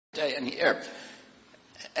day and year.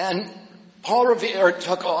 And Paul Revere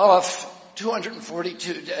took off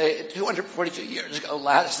 242 years ago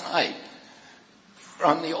last night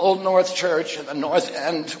from the Old North Church in the North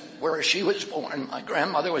End where she was born, my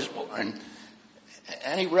grandmother was born,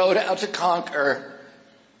 and he rode out to Conquer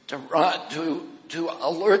to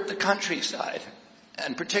alert the countryside,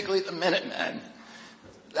 and particularly the Minutemen,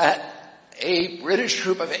 that a British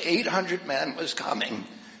troop of 800 men was coming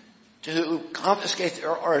to confiscate their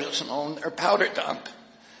arsenal and their powder dump.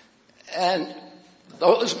 And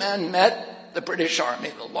those men met the British Army,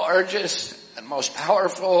 the largest and most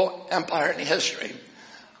powerful empire in history,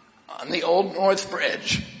 on the Old North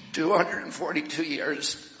Bridge 242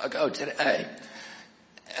 years ago today.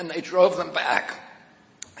 And they drove them back.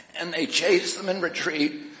 And they chased them in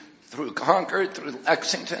retreat through Concord, through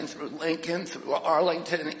Lexington, through Lincoln, through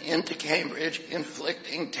Arlington, into Cambridge,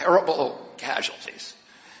 inflicting terrible casualties.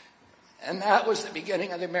 And that was the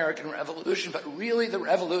beginning of the American Revolution, but really the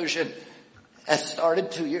revolution had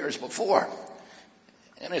started 2 years before.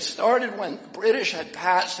 And it started when the British had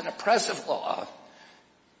passed an oppressive law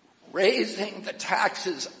raising the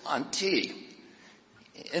taxes on tea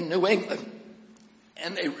in New England.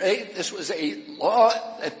 And this was a law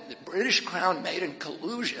that the British Crown made in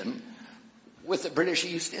collusion with the British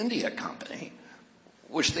East India Company,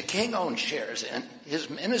 which the king owned shares in, his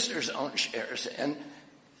ministers owned shares in,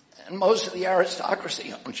 and most of the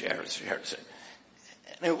aristocracy owned shares in.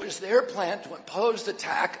 And it was their plan to impose the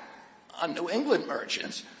tax on New England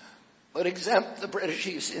merchants, but exempt the British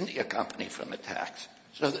East India Company from the tax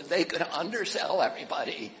so that they could undersell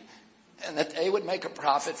everybody and that they would make a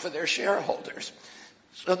profit for their shareholders.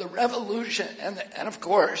 So the revolution, and of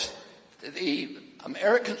course, the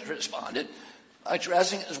Americans responded by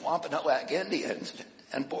dressing as Wampanoag Indians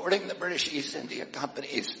and boarding the British East India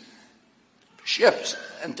Company's ships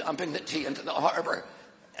and dumping the tea into the harbor.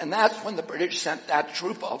 And that's when the British sent that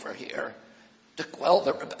troop over here to quell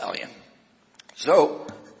the rebellion. So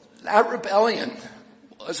that rebellion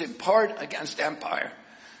was in part against empire,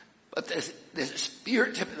 but the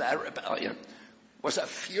spear tip of that rebellion was a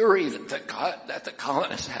fury that the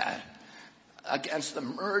colonists had against the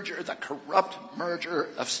corrupt merger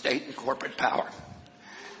of state and corporate power.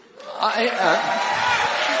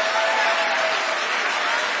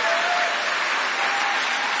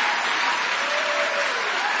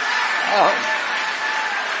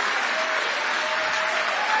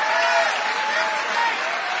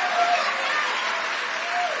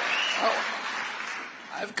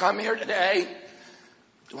 I've come here today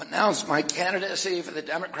to announce my candidacy for the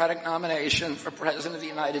Democratic nomination for President of the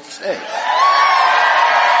United States.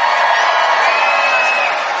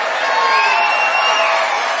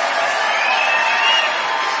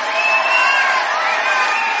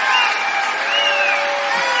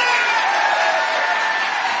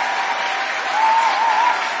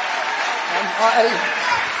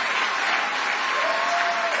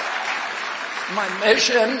 My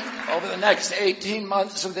mission over the next 18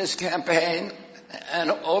 months of this campaign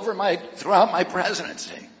and throughout my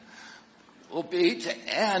presidency will be to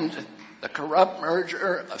end the corrupt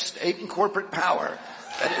merger of state and corporate power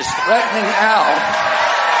that is threatening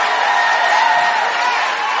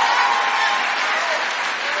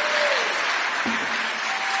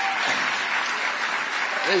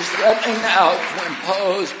now to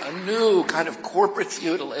impose a new kind of corporate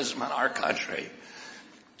feudalism on our country,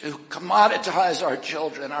 to commoditize our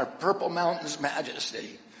children, our Purple Mountain's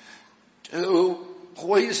majesty, to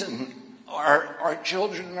poison our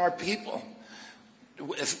children and our people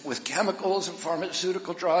with chemicals and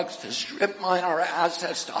pharmaceutical drugs, to strip mine our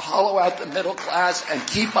assets, to hollow out the middle class, and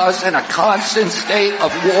keep us in a constant state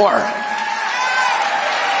of war.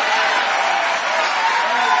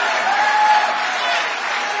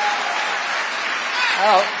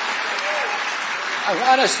 Now, I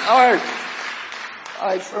want to start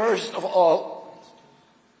by, first of all,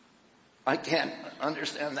 I can't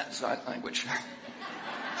understand that sign language.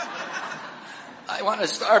 I want to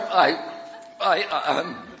start by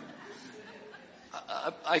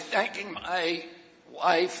thanking my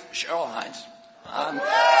wife, Cheryl Hines.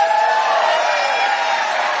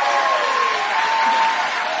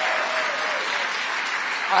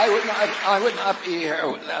 I would not be here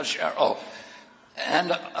without Cheryl.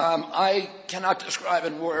 And I cannot describe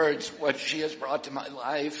in words what she has brought to my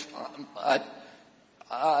life, but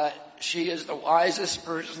she is the wisest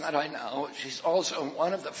person that I know. She's also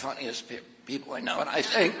one of the funniest people I know. And I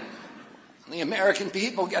think when the American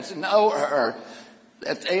people get to know her,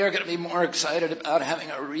 that they are going to be more excited about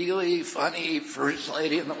having a really funny First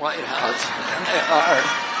Lady in the White House than they are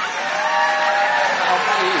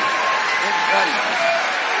about me in president.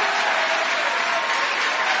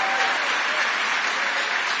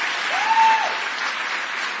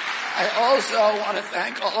 I also want to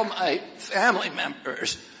thank all my family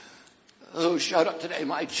members who showed up today.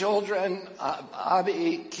 My children,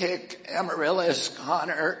 Bobby, Kik, Amaryllis,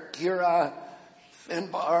 Connor, Kira,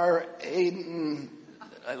 Finbar, Aiden.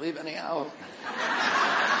 Did I leave any out?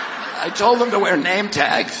 I told them to wear name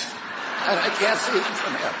tags, and I can't see them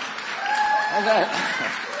from here. And then,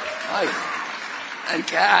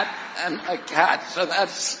 and a cat. So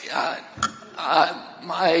that's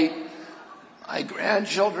my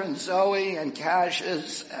grandchildren, Zoe and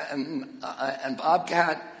Cassius and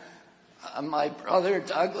Bobcat. My brother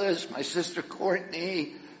Douglas, my sister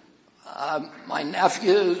Courtney, my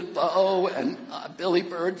nephews Bo and Billy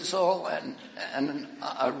Birdsall and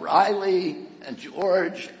Riley and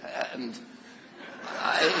George and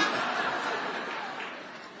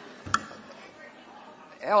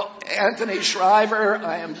Anthony Shriver.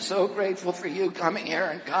 I am so grateful for you coming here,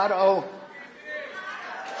 and Gatto.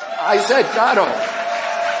 I said Gatto.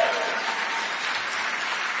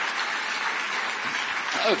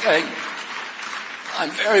 Okay.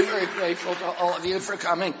 I'm very, very grateful to all of you for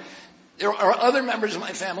coming. There are other members of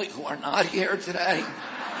my family who are not here today.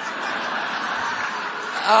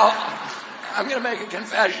 I'm going to make a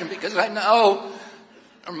confession because I know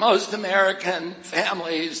most American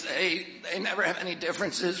families, they never have any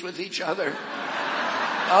differences with each other.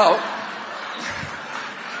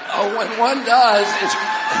 When one does, it's...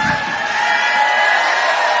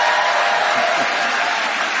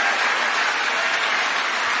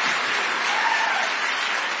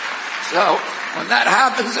 So when that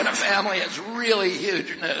happens in a family, it's really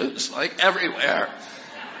huge news, like everywhere.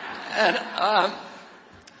 And, I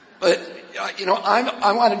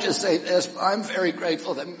want to just say this. I'm very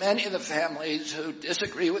grateful that many of the families who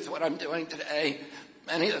disagree with what I'm doing today,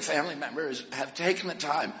 many of the family members have taken the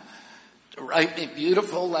time to write me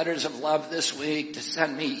beautiful letters of love this week, to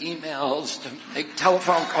send me emails, to make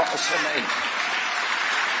telephone calls to me.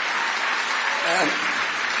 And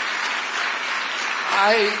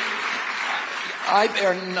I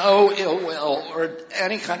bear no ill will or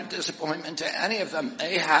any kind of disappointment to any of them.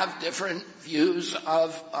 They have different views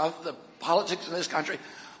of the politics in this country.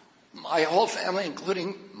 My whole family,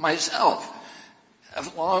 including myself,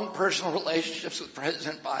 have long personal relationships with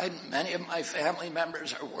President Biden. Many of my family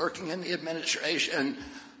members are working in the administration.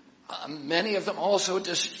 Many of them also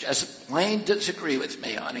just plain disagree with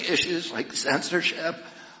me on issues like censorship,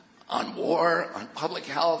 on war, on public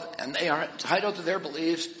health, and they are entitled to their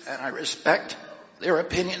beliefs, and I respect their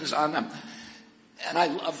opinions on them, and I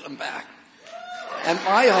love them back. And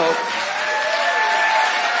my hope,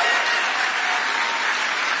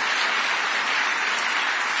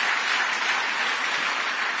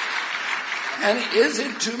 and is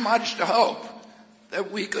it too much to hope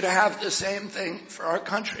that we could have the same thing for our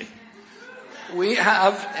country? We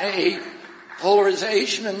have a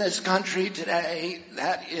polarization in this country today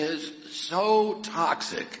that is so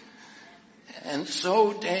toxic and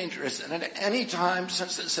so dangerous, and at any time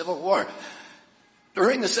since the Civil War.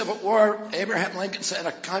 During the Civil War, Abraham Lincoln said,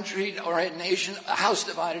 a country or a nation, a house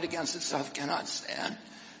divided against itself cannot stand.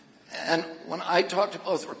 And when I talk to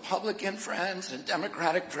both Republican friends and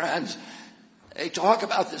Democratic friends, they talk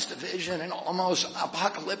about this division in almost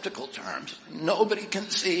apocalyptical terms. Nobody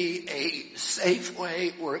can see a safe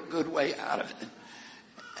way or a good way out of it.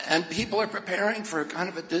 And people are preparing for a kind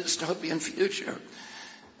of a dystopian future.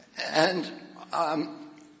 And one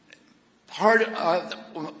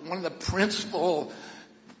of the principal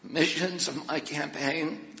missions of my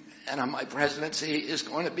campaign and of my presidency is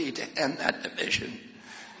going to be to end that division.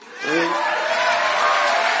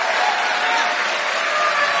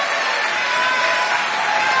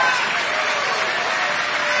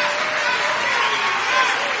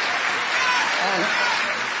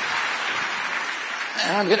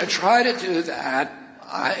 And I'm going to try to do that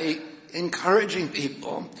by encouraging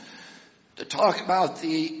people to talk about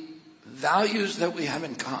the values that we have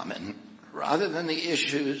in common rather than the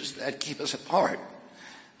issues that keep us apart.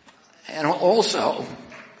 And also,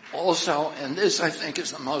 and this I think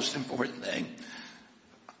is the most important thing,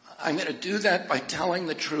 I'm going to do that by telling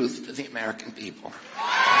the truth to the American people.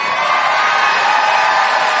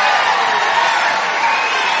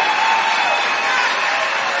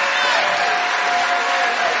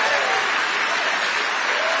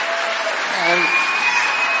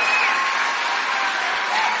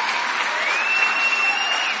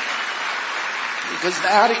 Because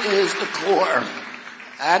that is the core.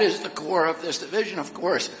 That is the core of this division, of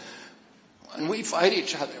course. When we fight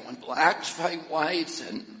each other, when blacks fight whites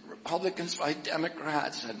and Republicans fight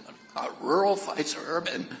Democrats and rural fights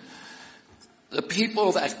urban, the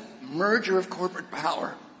people, that merger of corporate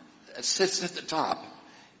power that sits at the top,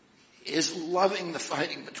 is loving the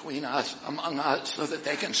fighting between us, among us, so that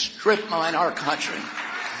they can strip mine our country.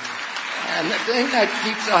 And the thing that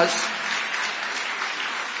keeps us,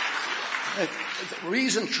 the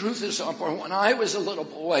reason truth is so important, when I was a little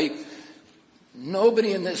boy,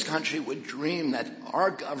 nobody in this country would dream that our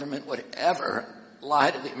government would ever lie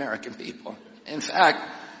to the American people. In fact,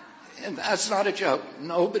 and that's not a joke,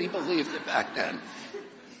 nobody believed it back then.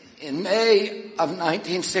 In May of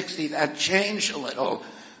 1960, that changed a little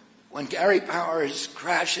when Gary Powers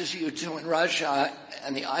crashes U-2 in Russia,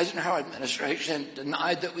 and the Eisenhower administration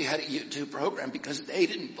denied that we had a U-2 program because they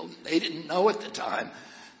didn't know at the time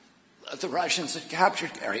that the Russians had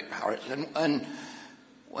captured Gary Powers. And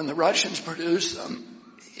when the Russians produced them,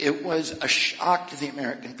 it was a shock to the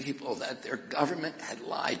American people that their government had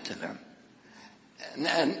lied to them. And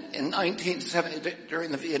then in 1970,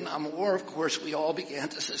 during the Vietnam War, of course, we all began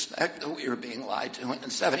to suspect that we were being lied to. And in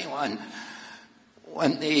 71,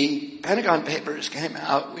 when the Pentagon Papers came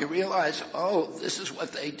out, we realized, oh, this is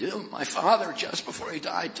what they do. My father, just before he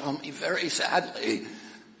died, told me very sadly,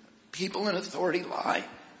 people in authority lie.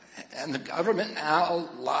 And the government now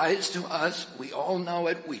lies to us. We all know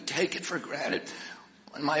it. We take it for granted.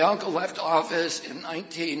 When my uncle left office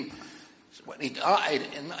when he died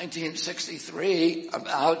in 1963,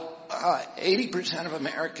 about 80% of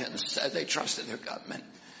Americans said they trusted their government.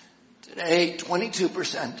 Today,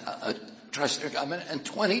 22% trust their government, and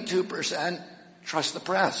 22% trust the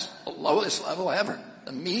press, the lowest level ever.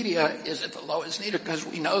 The media is at the lowest neither because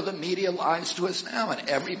we know the media lies to us now, and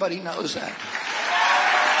everybody knows that.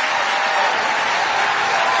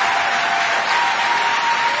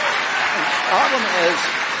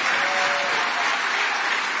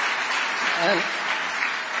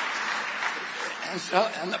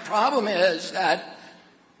 And the problem is that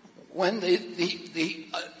when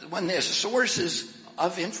when there's sources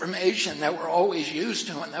of information that we're always used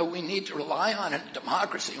to and that we need to rely on in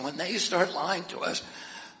democracy, when they start lying to us,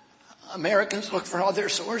 Americans look for other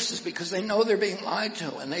sources because they know they're being lied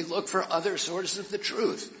to, and they look for other sources of the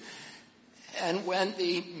truth. And when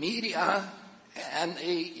the media and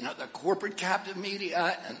the corporate captive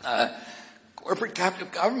media and the corporate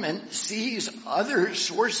captive government sees other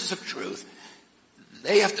sources of truth,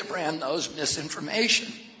 they have to brand those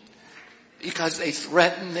misinformation because they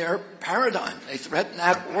threaten their paradigm. They threaten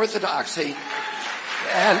that orthodoxy.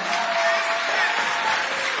 And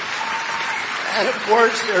of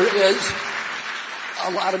course there is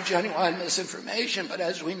a lot of genuine misinformation, but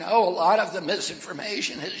as we know, a lot of the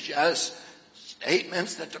misinformation is just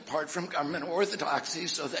statements that depart from government orthodoxy,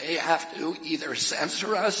 so they have to either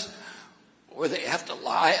censor us or they have to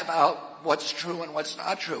lie about what's true and what's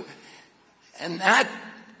not true. And that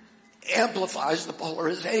amplifies the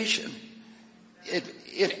polarization.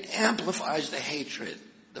 It amplifies the hatred,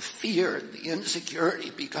 the fear, the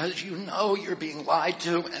insecurity, because you know you're being lied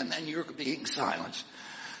to and then you're being silenced.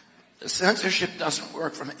 The censorship doesn't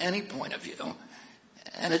work from any point of view,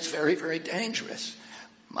 and it's very, very dangerous.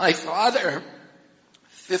 My father,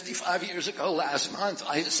 55 years ago last month,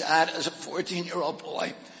 I sat as a 14-year-old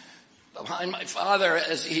boy behind my father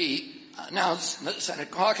as he announced in the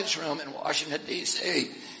Senate caucus room in Washington,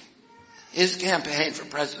 D.C., his campaign for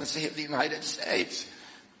presidency of the United States.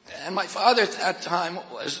 And my father at that time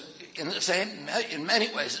was in many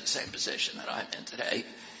ways, the same position that I'm in today.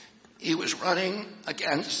 He was running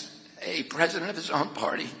against a president of his own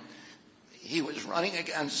party. He was running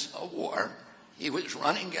against a war. He was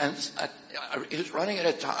running at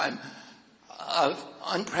a time of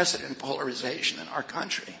unprecedented polarization in our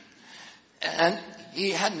country. And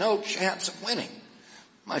he had no chance of winning.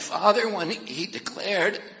 My father, when he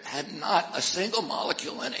declared, had not a single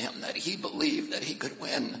molecule in him that he believed that he could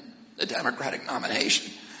win the Democratic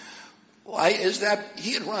nomination. Why is that?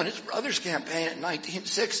 He had run his brother's campaign in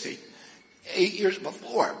 1960, 8 years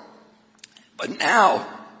before. But now,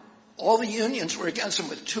 all the unions were against him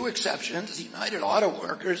with two exceptions, the United Auto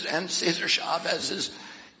Workers and Cesar Chavez's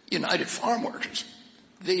United Farm Workers.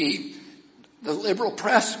 The liberal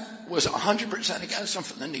press was 100% against him,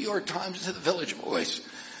 from the New York Times to the Village Voice.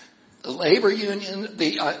 The labor union,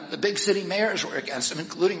 the big city mayors were against him,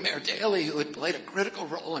 including Mayor Daley, who had played a critical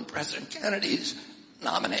role in President Kennedy's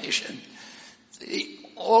nomination.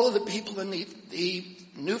 All of the people in the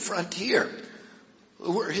New Frontier,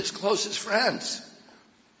 who were his closest friends,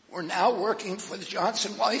 were now working for the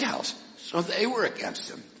Johnson White House, so they were against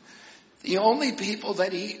him. The only people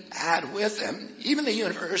that he had with him, even the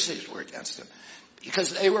universities were against him,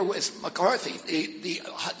 because they were with McCarthy.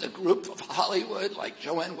 The group of Hollywood, like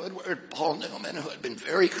Joanne Woodward, Paul Newman, who had been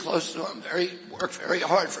very close to him, worked very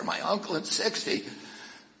hard for my uncle in 60,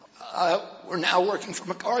 were now working for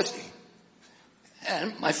McCarthy.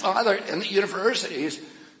 And my father in the universities,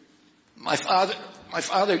 my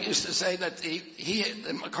father used to say that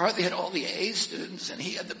that McCarthy had all the A students and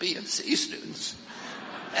he had the B and C students.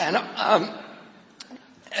 And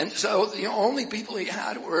so the only people he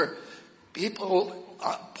had were people,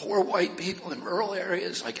 poor white people in rural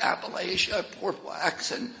areas like Appalachia, poor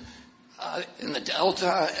blacks in the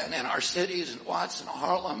Delta and in our cities in Watts and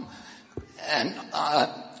Harlem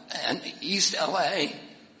and East LA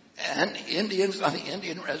and Indians on the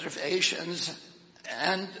Indian reservations.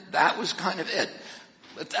 And that was kind of it.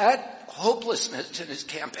 But that hopelessness in his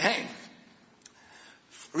campaign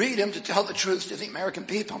freed him to tell the truth to the American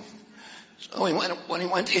people. So when he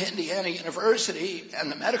went to Indiana University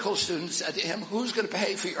and the medical students said to him, "Who's going to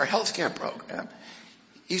pay for your health care program?"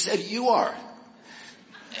 He said, "You are."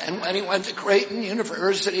 And when he went to Creighton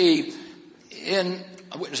University it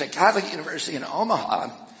was a Catholic university in Omaha,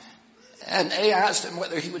 and they asked him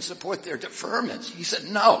whether he would support their deferments, he said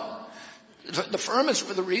no. The deferments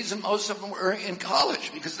were the reason most of them were in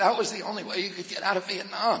college, because that was the only way you could get out of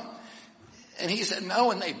Vietnam. And he said no,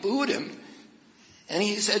 and they booed him. And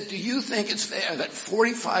he said, "Do you think it's fair that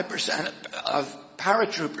 45% of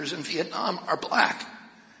paratroopers in Vietnam are black?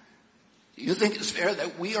 Do you think it's fair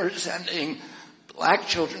that we are sending black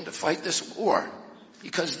children to fight this war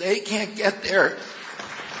because they can't get their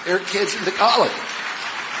kids into college?"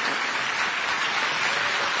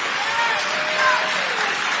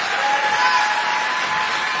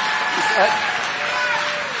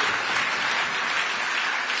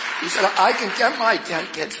 He said, "I can get my 10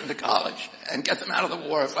 kids into college and get them out of the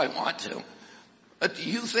war if I want to. But do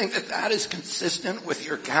you think that that is consistent with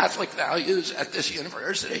your Catholic values at this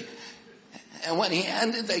university?" And when he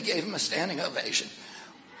ended, they gave him a standing ovation.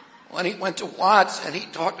 When he went to Watts and he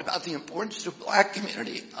talked about the importance to the black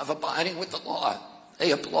community of abiding with the law,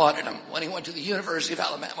 they applauded him. When he went to the University of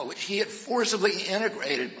Alabama, which he had forcibly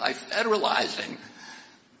integrated by federalizing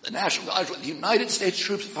the National Guard with the United States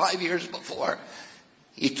troops 5 years before,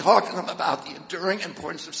 he talked to them about the enduring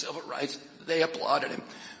importance of civil rights. They applauded him.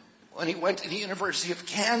 When he went to the University of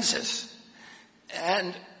Kansas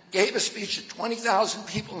and gave a speech to 20,000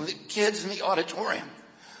 people, the kids in the auditorium,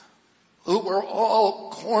 who were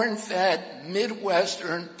all corn-fed,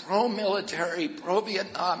 Midwestern, pro-military,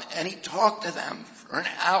 pro-Vietnam, and he talked to them for an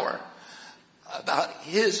hour about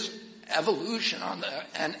his evolution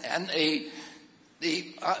and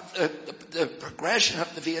the progression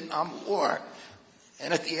of the Vietnam War.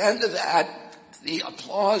 And at the end of that, the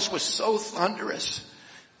applause was so thunderous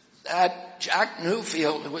that Jack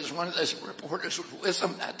Newfield, who was one of the reporters who was with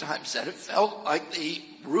him that time, said it felt like the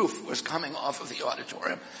roof was coming off of the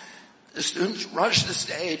auditorium. The students rushed the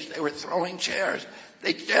stage. They were throwing chairs.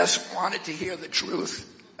 They just wanted to hear the truth.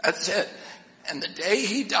 That's it. And the day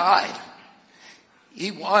he died, he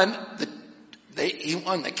won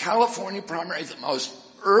the California primary, the most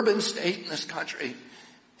urban state in this country,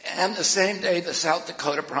 and the same day the South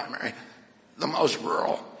Dakota primary, the most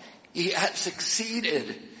rural. He had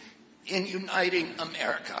succeeded in uniting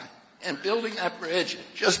America and building that bridge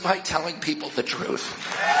just by telling people the truth.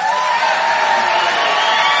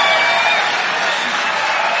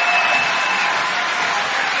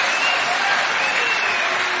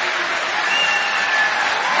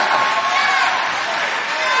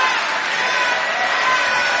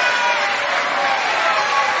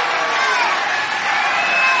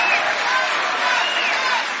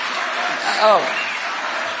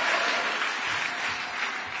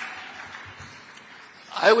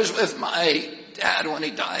 I was with my dad when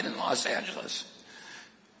he died in Los Angeles,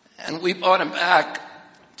 and we brought him back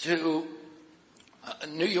to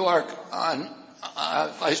New York on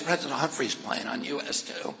Vice President Humphrey's plane on US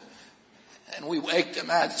 2, and we waked him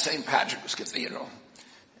at St. Patrick's Cathedral.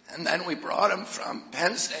 And then we brought him from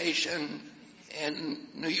Penn Station in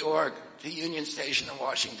New York to Union Station in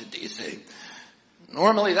Washington, D.C.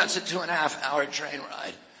 Normally that's a 2.5-hour train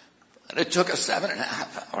ride. But it took us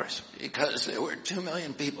 7.5 hours because there were 2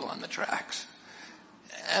 million people on the tracks.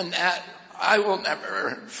 And that I will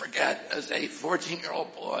never forget as a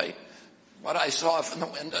 14-year-old boy what I saw from the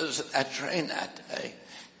windows of that train that day.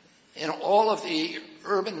 In all of the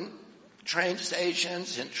urban train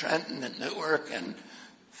stations in Trenton and Newark and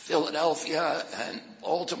Philadelphia and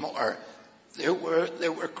Baltimore, they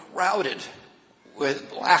were crowded with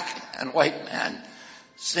black and white men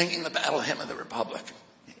singing the Battle Hymn of the Republic.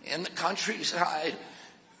 In the countryside,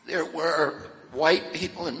 there were white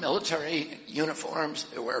people in military uniforms.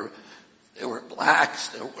 There were blacks.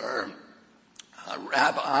 There were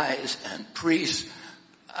rabbis and priests.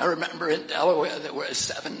 I remember in Delaware there were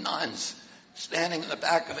 7 nuns standing in the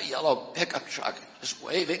back of a yellow pickup truck, just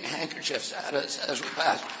waving handkerchiefs at us as we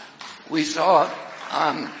passed. We saw,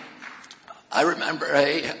 I remember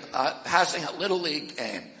passing a Little League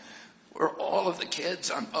game where all of the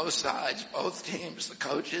kids on both sides, both teams, the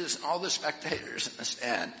coaches, and all the spectators in the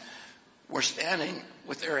stand were standing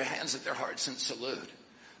with their hands at their hearts in salute.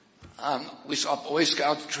 We saw Boy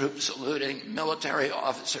Scout troops saluting, military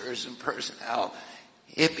officers and personnel,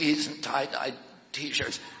 hippies in tie-dye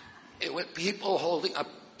T-shirts. It was people holding up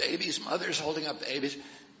babies, mothers holding up babies.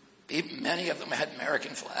 Many of them had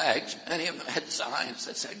American flags. Many of them had signs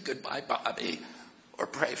that said, "Goodbye, Bobby," or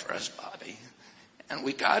 "Pray for us, Bobby." And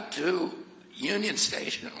we got to Union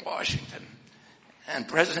Station in Washington, and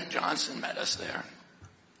President Johnson met us there.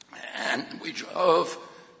 And we drove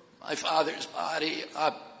my father's body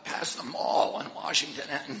up past the mall in Washington.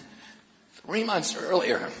 And 3 months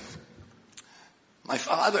earlier, my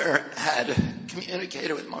father had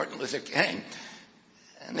communicated with Martin Luther King,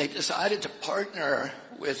 and they decided to partner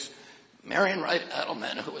with Marion Wright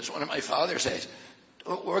Edelman, who was one of my father's aides,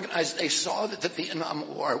 to organize. They saw that the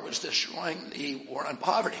Vietnam War was destroying the war on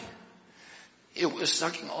poverty. It was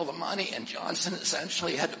sucking all the money, and Johnson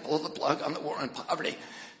essentially had to pull the plug on the war on poverty.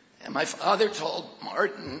 And my father told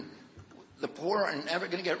Martin, the poor are never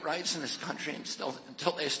going to get rights in this country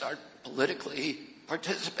until they start politically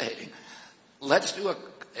participating. Let's do a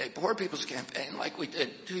poor people's campaign like we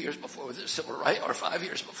did 2 years before with the Civil Rights, or 5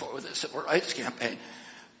 years before with the Civil Rights campaign.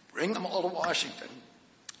 Bring them all to Washington.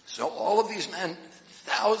 So all of these men,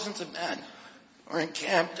 thousands of men, were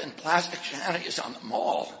encamped in plastic shanties on the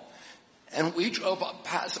mall. And we drove up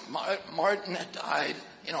past them. Martin had died,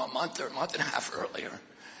 a month or a month and a half earlier.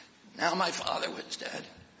 Now my father was dead.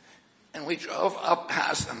 And we drove up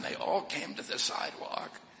past them. They all came to the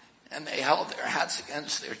sidewalk. And they held their hats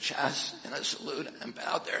against their chests in a salute and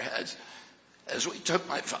bowed their heads as we took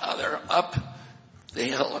my father up the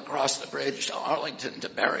hill across the bridge to Arlington to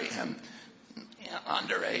bury him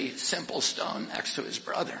under a simple stone next to his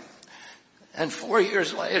brother. And 4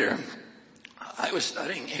 years later, I was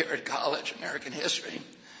studying here at college American history,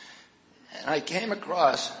 and I came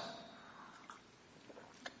across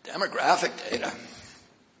demographic data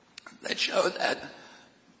that showed that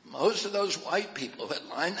most of those white people who had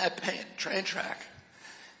lined that train track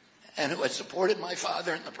and who had supported my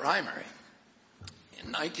father in the primary in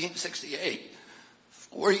 1968,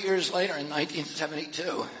 4 years later in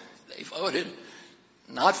 1972, they voted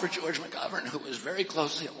not for George McGovern, who was very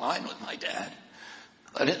closely aligned with my dad,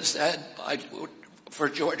 but instead for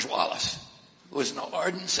George Wallace, who was an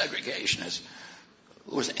ardent segregationist,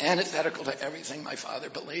 who was antithetical to everything my father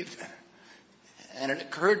believed in. And it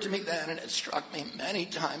occurred to me then, and it struck me many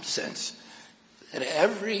times since, that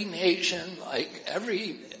every nation, like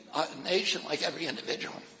every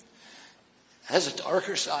individual, has a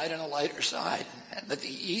darker side and a lighter side. And that the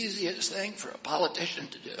easiest thing for a politician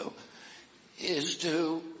to do is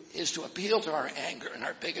to appeal to our anger and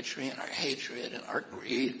our bigotry and our hatred and our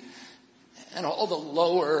greed and all the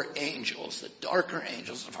lower angels, the darker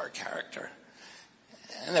angels of our character.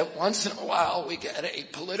 And that once in a while we get a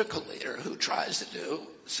political leader who tries to do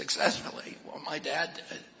successfully what my dad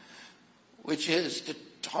did, which is to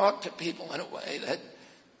talk to people in a way that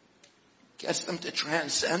gets them to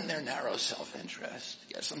transcend their narrow self-interest,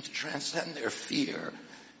 gets them to transcend their fear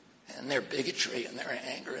and their bigotry and their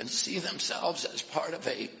anger and see themselves as part of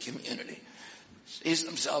a community, sees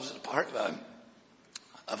themselves as part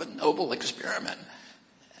of a noble experiment,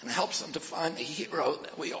 and helps them to find the hero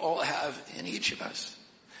that we all have in each of us.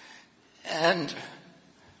 And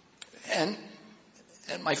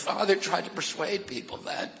my father tried to persuade people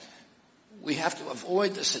that we have to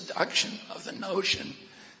avoid the seduction of the notion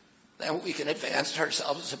that we can advance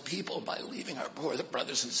ourselves as a people by leaving our poor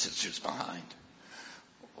brothers and sisters behind,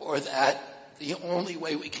 or that the only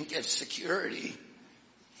way we can get security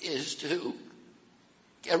is to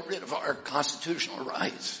get rid of our constitutional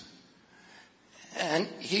rights. And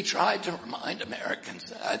he tried to remind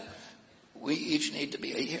Americans that we each need to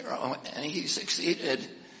be a hero, and he succeeded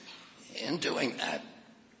in doing that.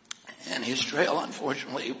 And his trail,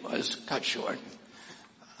 unfortunately, was cut short.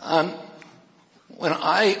 I'm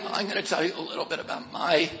going to tell you a little bit about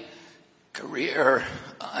my career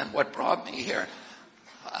and what brought me here.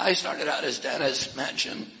 I started out, as Dennis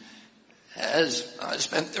mentioned, I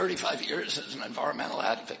spent 35 years as an environmental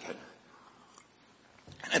advocate.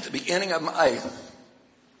 And at the beginning of my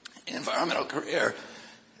environmental career,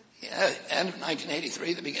 end of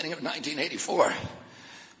 1983, the beginning of 1984,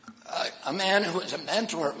 a man who was a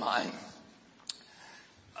mentor of mine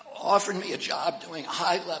offered me a job doing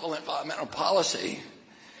high-level environmental policy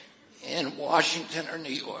in Washington or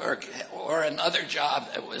New York, or another job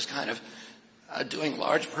that was kind of doing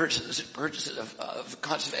large purchases of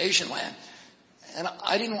conservation land. And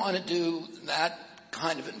I didn't want to do that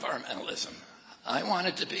kind of environmentalism. I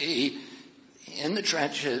wanted to be in the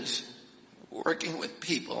trenches, working with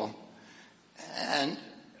people, and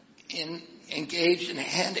engaged in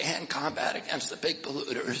hand-to-hand combat against the big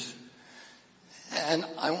polluters. And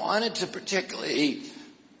I wanted to particularly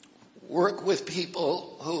work with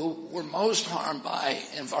people who were most harmed by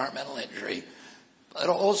environmental injury, but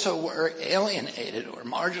also were alienated or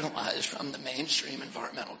marginalized from the mainstream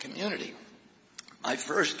environmental community. My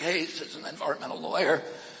first case as an environmental lawyer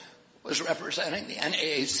was representing the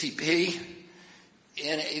NAACP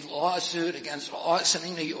in a lawsuit against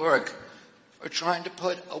Aussing, New York, for trying to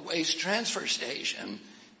put a waste transfer station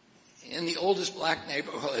in the oldest black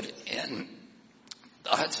neighborhood in the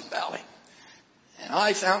Hudson Valley. And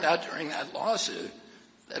I found out during that lawsuit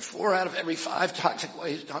that 4 out of every 5 toxic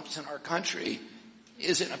waste dumps in our country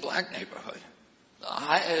is in a black neighborhood.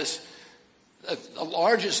 The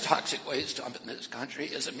largest toxic waste dump in this country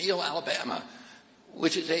is Emile, Alabama,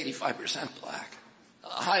 which is 85% black. The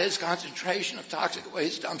highest concentration of toxic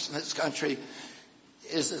waste dumps in this country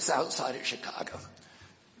is the south side of Chicago.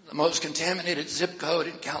 The most contaminated zip code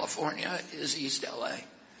in California is East LA.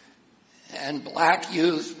 And black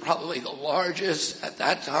youth, probably the largest at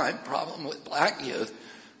that time problem with black youth,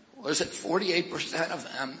 was that 48% of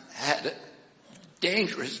them had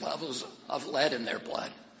dangerous levels of lead in their blood.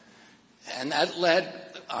 And that lead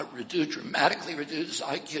dramatically reduces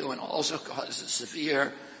IQ and also causes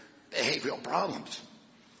severe behavioral problems.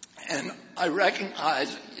 And I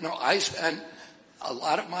recognize, I spent a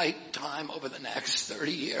lot of my time over the next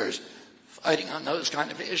 30 years fighting on those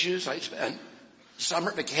kind of issues. I spent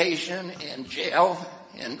summer vacation in jail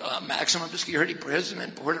in maximum security prison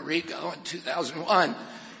in Puerto Rico in 2001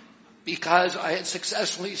 because I had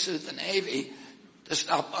successfully sued the Navy to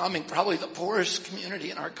stop bombing probably the poorest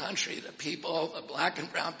community in our country, the black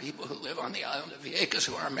and brown people who live on the island of Vieques,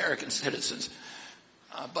 who are American citizens,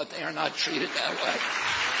 but they are not treated that way.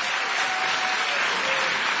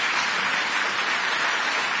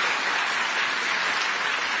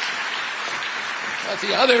 But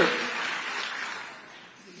the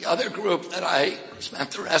other group that I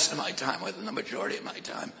spent the rest of my time with, and the majority of my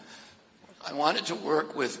time, I wanted to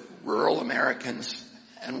work with rural Americans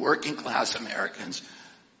and working class Americans,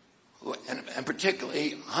 and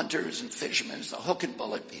particularly hunters and fishermen, the hook and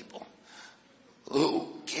bullet people, who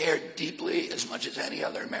cared deeply as much as any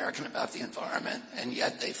other American about the environment, and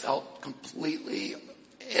yet they felt completely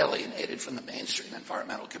alienated from the mainstream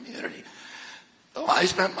environmental community. So I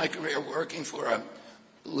spent my career working for a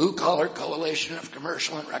blue-collar coalition of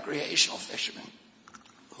commercial and recreational fishermen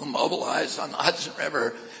who mobilized on the Hudson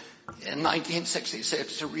River in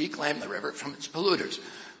 1966 to reclaim the river from its polluters.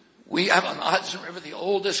 We have on the Hudson River the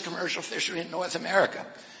oldest commercial fishery in North America.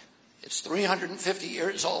 It's 350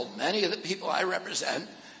 years old. Many of the people I represent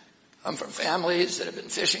come from families that have been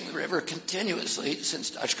fishing the river continuously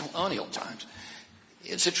since Dutch colonial times.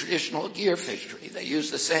 It's a traditional gear fishery. They use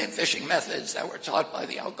the same fishing methods that were taught by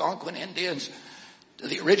the Algonquin Indians to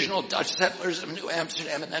the original Dutch settlers of New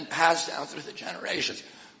Amsterdam and then passed down through the generations.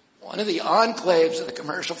 One of the enclaves of the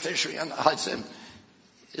commercial fishery on the Hudson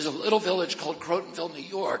is a little village called Crotonville, New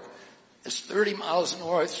York. It's 30 miles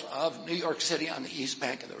north of New York City on the east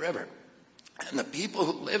bank of the river. And the people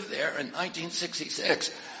who lived there in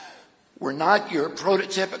 1966 were not your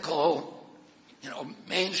prototypical,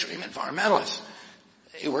 mainstream environmentalists.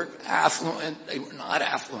 They were affluent. They were not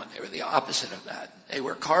affluent. They were the opposite of that. They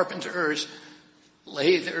were carpenters,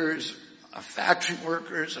 lathers, factory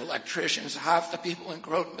workers, electricians. Half the people in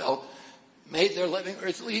Crotonville made their living, or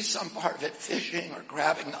at least some part of it, fishing or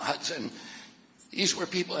grabbing the Hudson. These were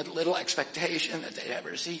people who had little expectation that they'd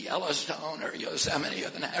ever see Yellowstone or Yosemite or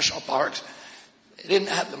the national parks. They didn't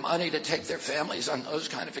have the money to take their families on those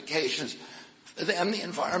kind of vacations. For them, the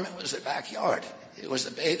environment was their backyard. It was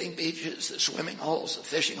the bathing beaches, the swimming holes, the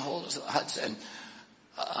fishing holes of the Hudson.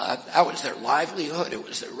 That was their livelihood. It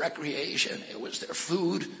was their recreation. It was their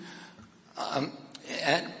food.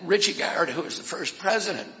 And Richie Garrett, who was the first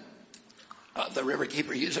president of the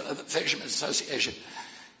Riverkeeper of the Fishermen's Association,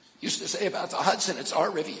 used to say about the Hudson, it's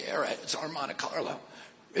our Riviera, it's our Monte Carlo.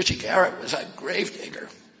 Richie Garrett was a gravedigger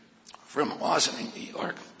from Aussing, New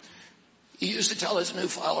York. He used to tell his new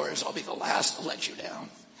followers, I'll be the last to let you down.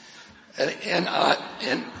 And in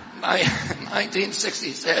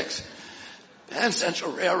 1966, Penn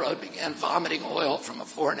Central Railroad began vomiting oil from a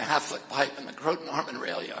 4.5-foot pipe in the Croton-Harmon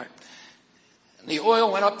rail yard. And the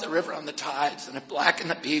oil went up the river on the tides, and it blackened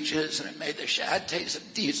the beaches, and it made the shad taste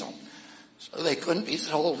of diesel. So they couldn't be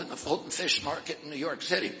sold in the Fulton Fish Market in New York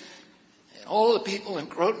City. It all the people in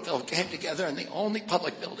Crotonville came together in the only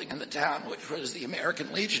public building in the town, which was the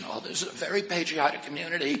American Legion Hall. This is a very patriotic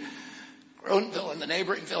community. Crotonville and the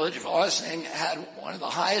neighboring village of Ossining had one of the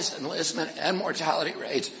highest enlistment and mortality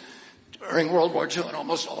rates during World War II, and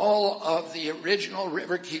almost all of the original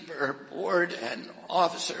Riverkeeper board and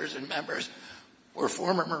officers and members were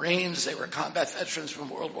former Marines. They were combat veterans from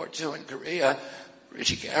World War II in Korea.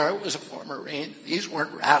 Richie Garrett was a former Marine. These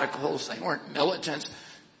weren't radicals. They weren't militants.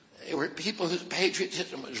 They were people whose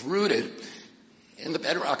patriotism was rooted in the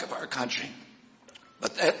bedrock of our country.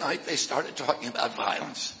 But that night they started talking about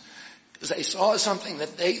violence because they saw something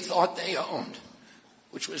that they thought they owned,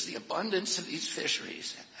 which was the abundance of these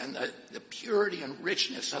fisheries and the purity and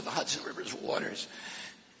richness of the Hudson River's waters.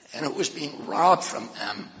 And it was being robbed from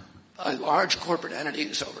them by large corporate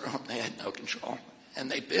entities over whom they had no control.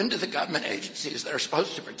 And they'd been to the government agencies that are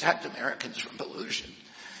supposed to protect Americans from pollution,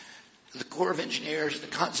 the Corps of Engineers, the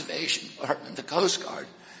Conservation Department, the Coast Guard,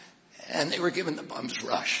 and they were given the bum's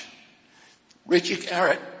rush. Richie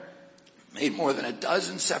Garrett made more than a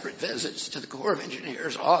dozen separate visits to the Corps of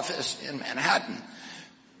Engineers office in Manhattan,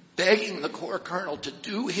 begging the Corps Colonel to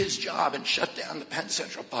do his job and shut down the Penn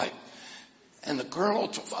Central Pipe. And the Colonel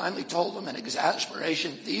finally told them in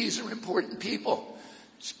exasperation, these are important people.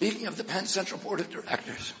 Speaking of the Penn Central Board of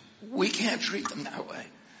Directors, we can't treat them that way.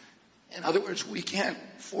 In other words, we can't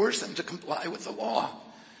force them to comply with the law.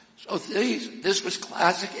 So this was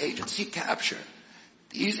classic agency capture.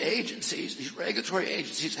 These agencies, these regulatory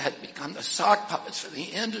agencies, had become the sock puppets for the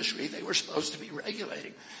industry they were supposed to be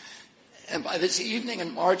regulating. And by this evening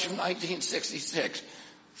in March of 1966,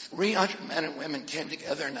 300 men and women came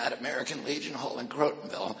together in that American Legion Hall in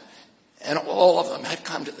Crotonville, and all of them had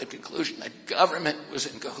come to the conclusion that government was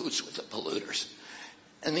in cahoots with the polluters.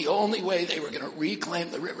 And the only way they were going to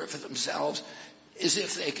reclaim the river for themselves is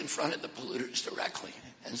if they confronted the polluters directly.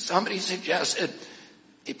 And somebody suggested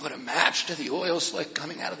they put a match to the oil slick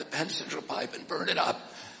coming out of the Penn Central Pipe and burn it up.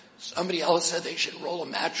 Somebody else said they should roll a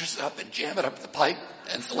mattress up and jam it up the pipe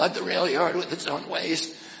and flood the rail yard with its own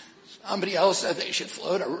waste. Somebody else said they should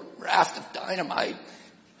float a raft of dynamite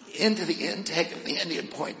into the intake of the Indian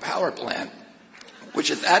Point power plant,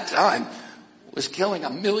 which at that time was killing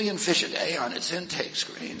 1 million fish a day on its intake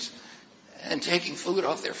screens and taking food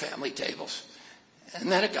off their family tables. And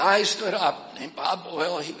then a guy stood up named Bob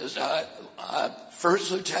Boyle. He was a first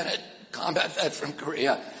lieutenant combat vet from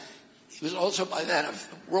Korea. He was also by then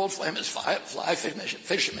a world famous fly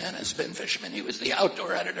fisherman and spin fisherman. He was the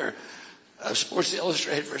outdoor editor of Sports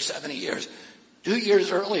Illustrated for 70 years. 2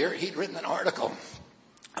 years earlier, he'd written an article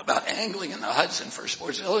about angling in the Hudson for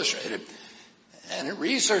Sports Illustrated. And in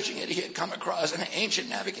researching it, he had come across an ancient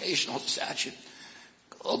navigational statute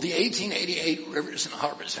called the 1888 Rivers and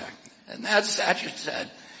Harbors Act. And that statute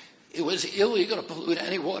said it was illegal to pollute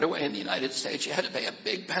any waterway in the United States. You had to pay a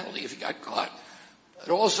big penalty if you got caught. But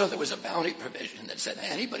also there was a bounty provision that said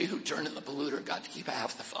anybody who turned in the polluter got to keep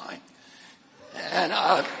half the fine. And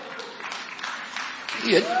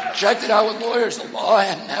he had checked it out with lawyers. The law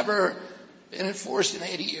had never been enforced in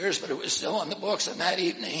 80 years, but it was still on the books. And that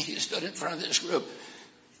evening he stood in front of this group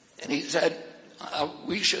and he said,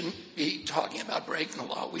 we shouldn't be talking about breaking the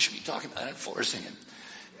law. We should be talking about enforcing it.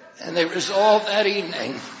 And they resolved that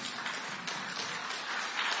evening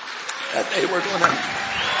that they were going to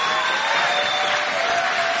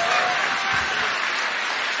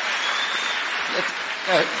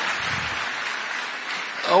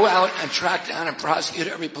go out and track down and prosecute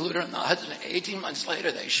every polluter in the Hudson. 18 months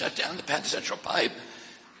later, they shut down the Penn Central Pipe.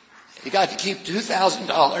 He got to keep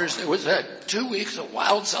 $2,000. There was 2 weeks of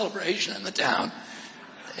wild celebration in the town.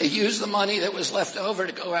 They used the money that was left over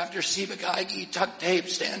to go after Ciba Geigy, Tuck Tape,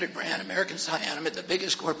 Standard Brand, American Cyanamid, the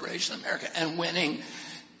biggest corporation in America, and winning.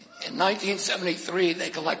 In 1973, they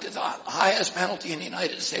collected the highest penalty in the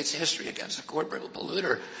United States history against a corporate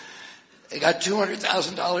polluter. They got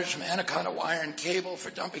 $200,000 from Anaconda Wire and Cable for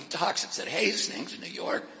dumping toxics at Hastings in New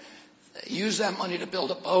York. They used that money to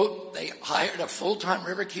build a boat. They hired a full-time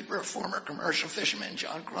riverkeeper, a former commercial fisherman,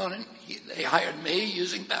 John Cronin. They hired me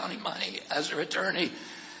using bounty money as their attorney.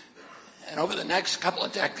 And over the next couple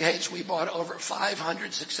of decades, we bought over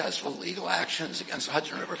 500 successful legal actions against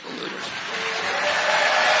Hudson River polluters.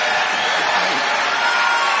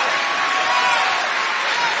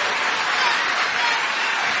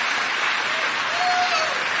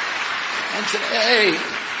 And today,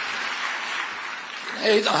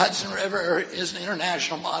 the Hudson River is an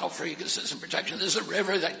international model for ecosystem protection. This is a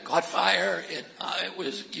river that caught fire. It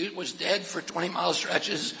was dead for 20-mile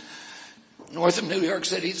stretches north of New York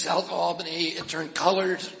City, south of Albany. It turned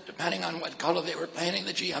colors depending on what color they were painting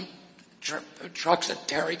the GM trucks at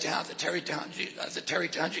Terrytown, the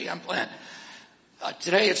Terrytown GM plant.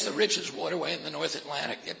 Today, it's the richest waterway in the North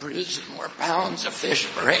Atlantic. It produces more pounds of fish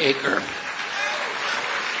per acre.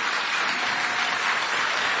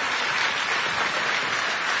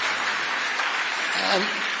 And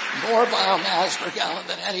more biomass per gallon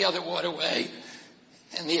than any other waterway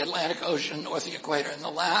in the Atlantic Ocean north of the equator. And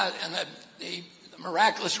the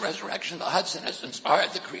miraculous resurrection of the Hudson has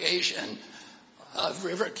inspired the creation of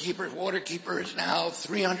river keepers, water keepers, now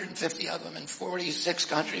 350 of them in 46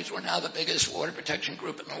 countries. We're now the biggest water protection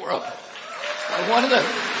group in the world. One of the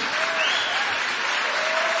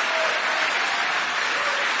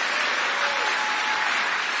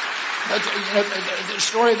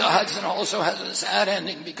story of the Hudson also has a sad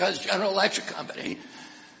ending because General Electric Company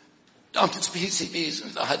dumped its PCBs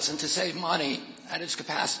into the Hudson to save money at its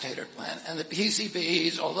capacitator plant. And the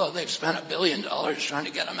PCBs, although they've spent $1 billion trying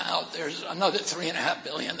to get them out, there's another $3.5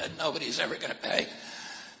 billion that nobody's ever going to pay.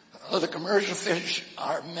 The commercial fish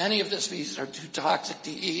many of the species are too toxic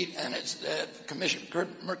to eat, and the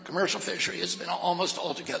commercial fishery has been almost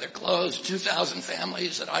altogether closed. 2,000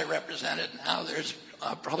 families that I represented, now there's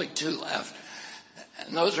probably 2 left.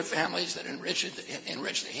 And those are families that enrich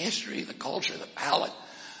the history, the culture, the palate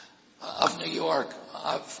of New York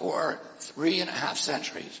for 3.5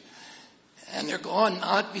 centuries. And they're gone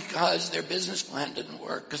not because their business plan didn't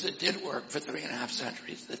work, because it did work for 3.5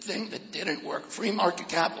 centuries. The thing that didn't work, free market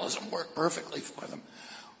capitalism worked perfectly for them.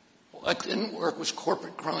 What didn't work was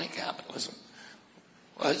corporate crony capitalism.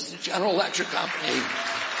 Was the General Electric Company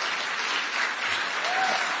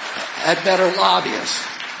had better lobbyists.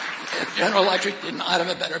 General Electric did not have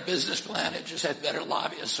a better business plan, it just had better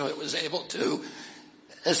lobbyists, so it was able to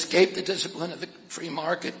escape the discipline of the free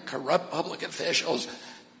market, corrupt public officials,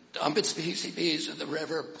 dump its PCBs in the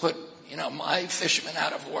river, put, my fishermen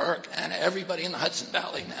out of work, and everybody in the Hudson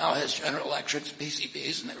Valley now has General Electric's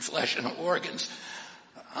PCBs in their flesh and organs.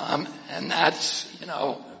 And that's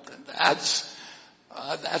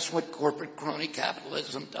what corporate crony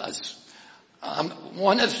capitalism does.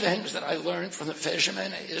 One of the things that I learned from the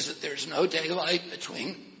fishermen is that there's no daylight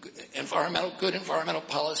between good environmental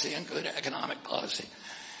policy and good economic policy.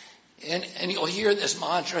 And you'll hear this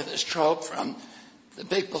mantra, this trope from the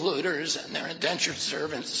big polluters and their indentured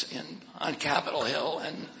servants on Capitol Hill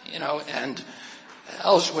and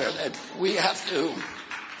elsewhere that we have to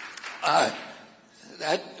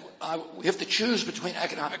choose between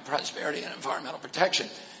economic prosperity and environmental protection.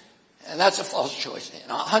 And that's a false choice. In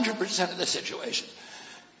 100% of the situations,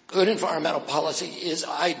 good environmental policy is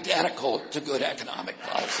identical to good economic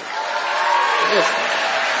policy.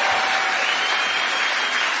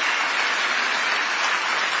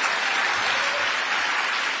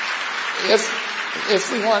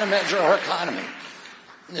 If we want to measure our economy,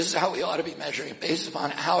 and this is how we ought to be measuring it, based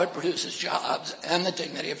upon how it produces jobs and the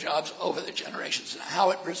dignity of jobs over the generations, and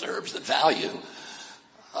how it preserves the value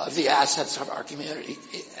of the assets of our community.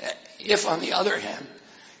 If, on the other hand,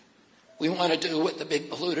 we want to do what the big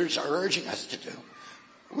polluters are urging us to do,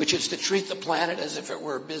 which is to treat the planet as if it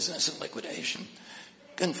were a business in liquidation,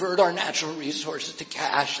 convert our natural resources to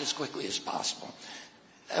cash as quickly as possible,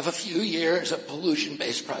 have a few years of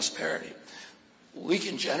pollution-based prosperity, we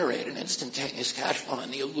can generate an instantaneous cash flow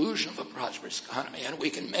and the illusion of a prosperous economy, and we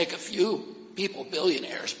can make a few people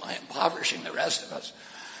billionaires by impoverishing the rest of us.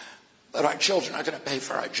 But our children are going to pay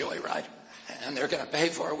for our joyride, and they're going to pay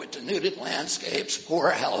for it with denuded landscapes, poor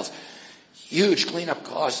health, huge cleanup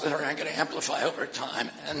costs that are going to amplify over time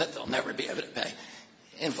and that they'll never be able to pay.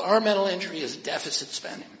 Environmental injury is deficit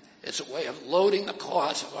spending. It's a way of loading the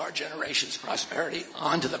cost of our generation's prosperity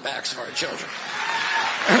onto the backs of our children.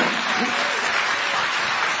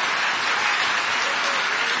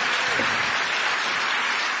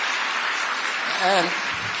 And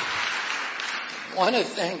one of the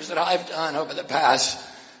things that I've done over the past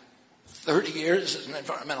 30 years as an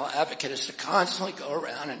environmental advocate is to constantly go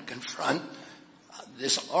around and confront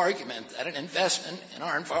this argument that an investment in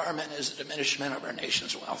our environment is a diminishment of our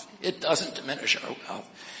nation's wealth. It doesn't diminish our wealth.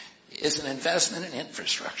 It's an investment in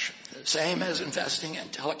infrastructure, the same as investing in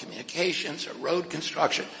telecommunications or road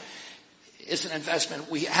construction. It's an investment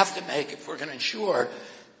we have to make if we're going to ensure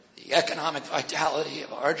the economic vitality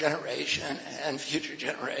of our generation and future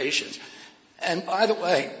generations. And by the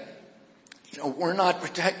way, we're not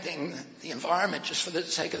protecting the environment just for the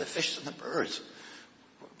sake of the fish and the birds.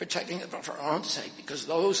 We're protecting it for our own sake because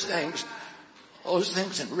those things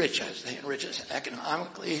enrich us. They enrich us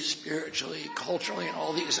economically, spiritually, culturally, and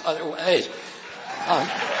all these other ways.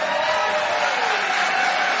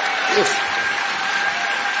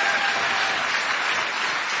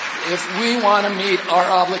 If we want to meet our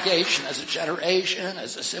obligation as a generation,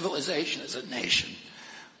 as a civilization, as a nation,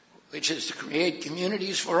 which is to create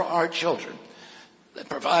communities for our children that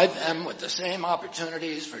provide them with the same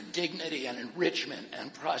opportunities for dignity and enrichment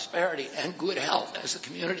and prosperity and good health as the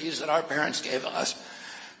communities that our parents gave us.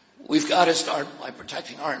 We've got to start by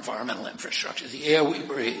protecting our environmental infrastructure, the air we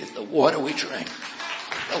breathe, the water we drink,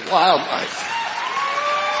 the wildlife,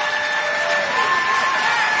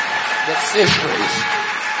 the fisheries,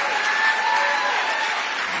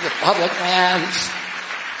 the public lands,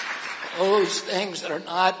 those things that are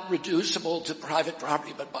not reducible to private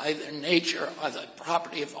property, but by their nature are the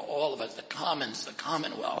property of all of us, the commons, the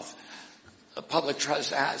commonwealth, the public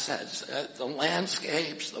trust assets, the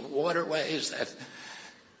landscapes, the waterways that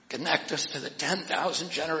connect us to the 10,000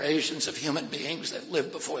 generations of human beings that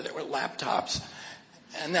lived before there were laptops,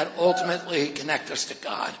 and that ultimately connect us to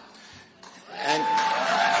God. And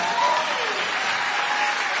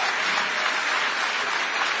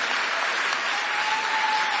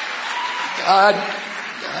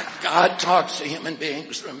God talks to human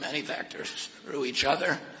beings through many vectors, through each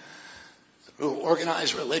other, through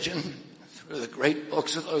organized religion, through the great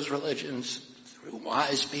books of those religions, through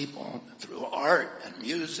wise people, through art and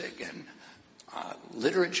music and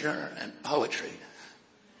literature and poetry,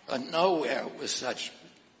 but nowhere with such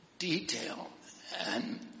detail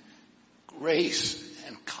and grace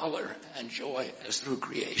and color and joy as through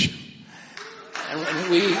creation. And when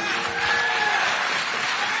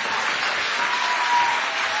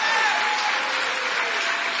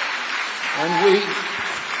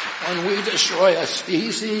we destroy a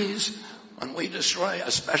species, when we destroy a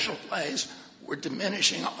special place, we're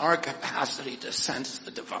diminishing our capacity to sense the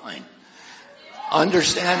divine,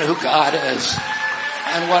 understand who God is,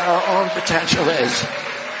 and what our own potential is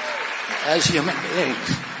as human beings.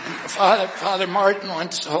 And Father Martin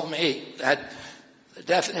once told me that the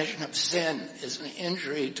definition of sin is an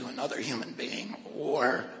injury to another human being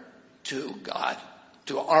or to God,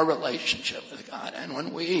 to our relationship with God. And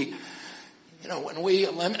when we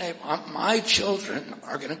eliminate, my children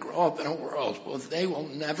are going to grow up in a world where they will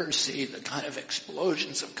never see the kind of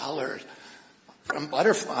explosions of color from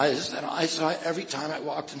butterflies that I saw every time I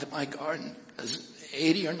walked into my garden, because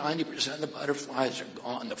 80 or 90% of the butterflies are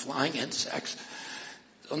gone, the flying insects.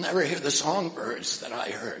 They'll never hear the songbirds that I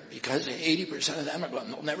heard because 80% of them are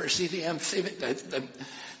gone. They'll never see the amphibians, the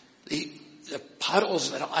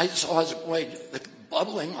puddles that I saw as a boy,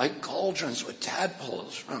 bubbling like cauldrons with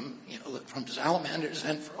tadpoles from salamanders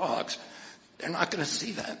and frogs. They're not going to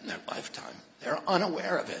see that in their lifetime. They're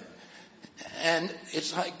unaware of it. And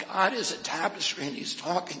it's like God is a tapestry and he's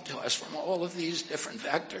talking to us from all of these different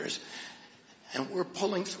vectors. And we're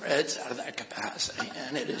pulling threads out of that capacity.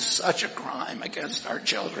 And it is such a crime against our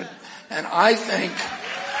children. And I think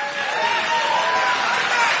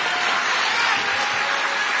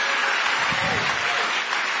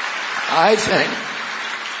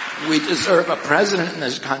we deserve a president in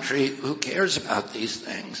this country who cares about these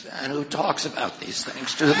things and who talks about these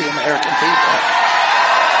things to the American people.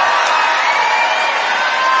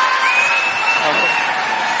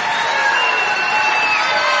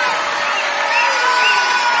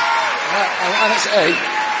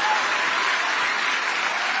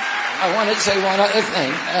 I want to say one other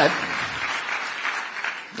thing.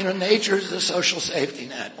 Nature is the social safety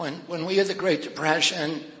net. When we had the Great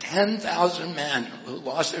Depression, 10,000 men who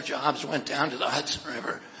lost their jobs went down to the Hudson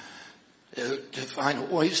River to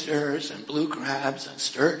find oysters and blue crabs and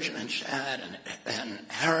sturgeon and shad and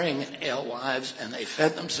herring and alewives, and they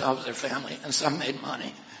fed themselves, their family, and some made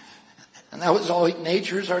money. And that was all.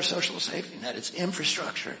 Nature is our social safety net. It's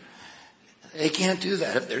infrastructure. They can't do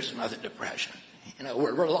that if there's another depression.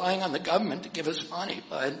 We're relying on the government to give us money,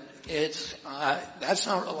 but that's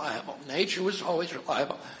not reliable. Nature was always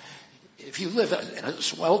reliable. If you live in a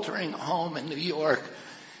sweltering home in New York,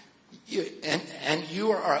 you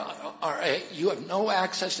have no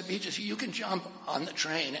access to beaches, you can jump on the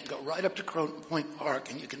train and go right up to Croton Point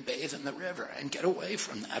Park and you can bathe in the river and get away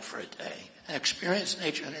from that for a day and experience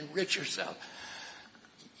nature and enrich yourself.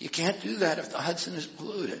 You can't do that if the Hudson is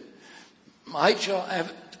polluted. I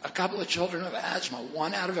have a couple of children with asthma.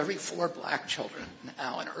 1 out of every 4 black children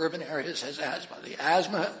now in urban areas has asthma. The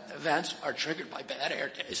asthma events are triggered by bad air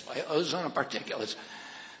days, by ozone and particulates.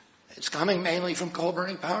 It's coming mainly from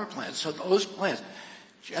coal-burning power plants. So those plants,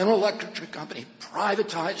 General Electric Company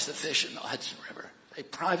privatized the fish in the Hudson River. They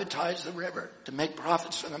privatized the river to make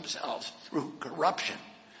profits for themselves through corruption.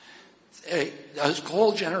 Those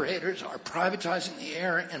coal generators are privatizing the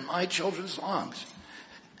air in my children's lungs.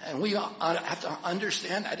 And we have to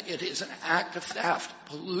understand that it is an act of theft.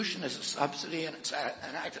 Pollution is a subsidy and it's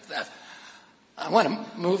an act of theft. I want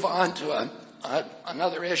to move on to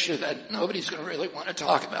another issue that nobody's going to really want to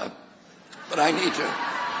talk about, but I need to.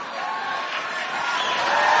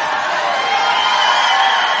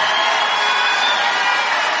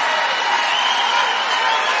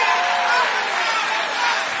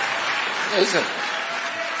 Listen,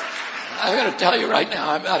 I'm going to tell you right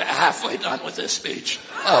now, I'm about halfway done with this speech.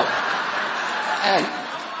 And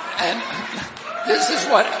this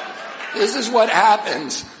is what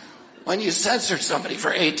happens when you censor somebody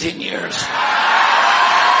for 18 years.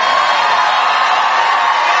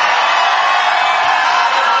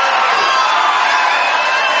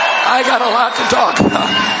 I got a lot to talk about.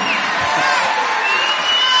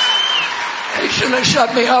 They shouldn't have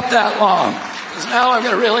shut me up that long, because now I'm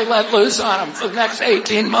going to really let loose on them. For the next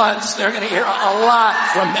 18 months, they're going to hear a lot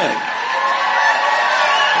from me.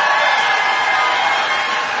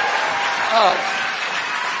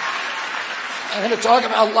 I'm going to talk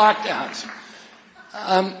about lockdowns.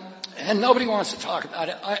 And nobody wants to talk about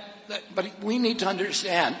it. But we need to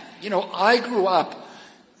understand, I grew up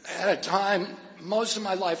at a time, most of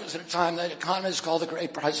my life was at a time that economists call the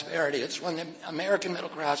Great Prosperity. It's when the American middle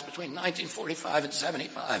class between 1945 and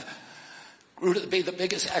 75 grew to be the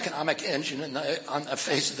biggest economic engine on the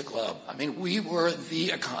face of the globe. I mean, we were the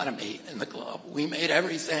economy in the globe. We made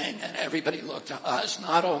everything, and everybody looked to us,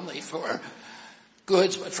 not only for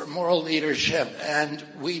goods, but for moral leadership, and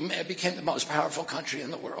we became the most powerful country in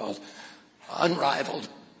the world, unrivaled.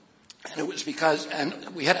 And it was because, and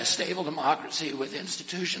we had a stable democracy with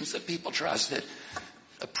institutions that people trusted,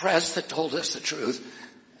 a press that told us the truth,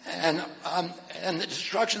 and the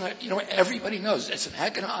destruction that, everybody knows it's an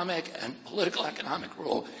economic and political economic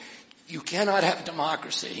rule. You cannot have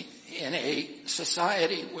democracy in a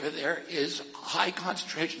society where there is high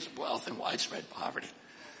concentrations of wealth and widespread poverty.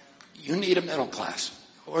 You need a middle class,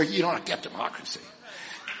 or you don't get democracy.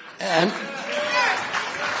 And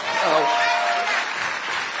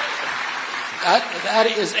that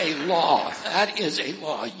is a law. That is a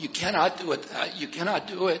law. You cannot do it. You cannot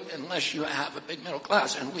do it unless you have a big middle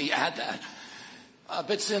class, and we had that.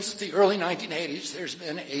 But since the early 1980s, there's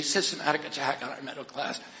been a systematic attack on our middle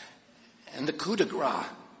class, and the coup de grace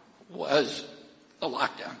was the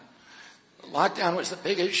lockdown. Lockdown was the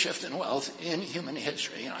biggest shift in wealth in human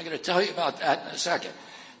history, and I'm going to tell you about that in a second.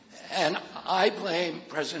 And I blame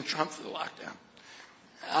President Trump for the lockdown.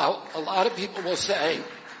 Now, a lot of people say,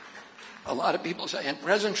 and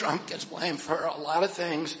President Trump gets blamed for a lot of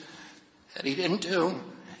things that he didn't do,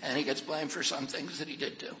 and he gets blamed for some things that he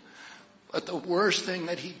did do. But the worst thing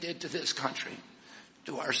that he did to this country,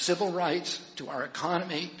 to our civil rights, to our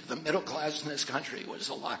economy, to the middle class in this country, was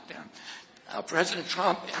the lockdown. Now, President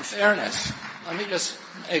Trump, in fairness, let me just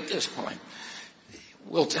make this point,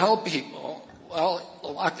 will tell people, well, the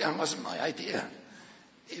lockdown wasn't my idea.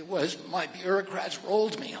 It was my bureaucrats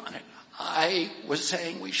rolled me on it. I was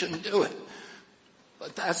saying we shouldn't do it.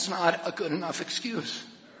 But that's not a good enough excuse.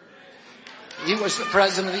 He was the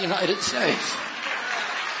President of the United States.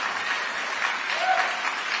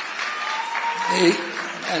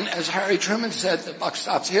 And as Harry Truman said, the buck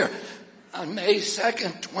stops here. On May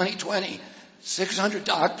 2nd, 2020, 600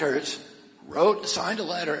 doctors signed a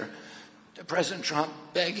letter to President Trump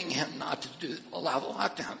begging him not to allow the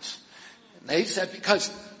lockdowns. And they said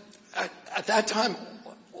because at that time,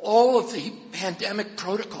 all of the pandemic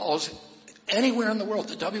protocols anywhere in the world,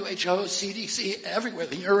 the WHO, CDC, everywhere,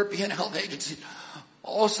 the European Health Agency,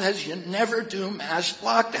 all says you never do mass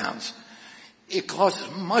lockdowns. It causes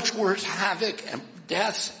much worse havoc and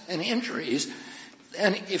deaths and injuries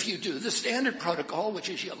than if you do the standard protocol, which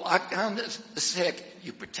is you lock down the sick,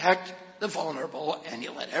 you protect the vulnerable, and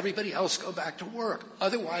you let everybody else go back to work.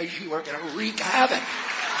 Otherwise, you are going to wreak havoc.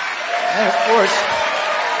 And of course,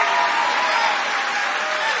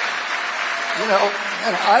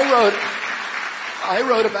 and I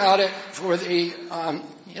wrote about it for the, on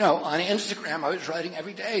Instagram. I was writing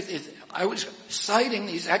every day. I was citing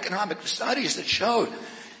these economic studies that showed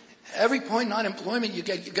every point in unemployment you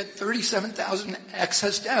get 37,000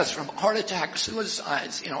 excess deaths from heart attacks,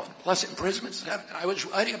 suicides, plus imprisonments. I was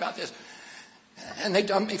writing about this. And they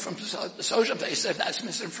dumped me from the social. They said that's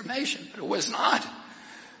misinformation, but it was not.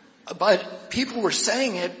 But people were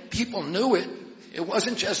saying it. People knew it. It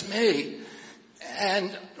wasn't just me.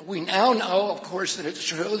 And we now know, of course, that it's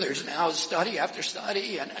true. There's now study after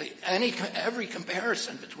study, and every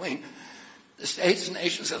comparison between the states and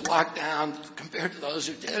nations that locked down compared to those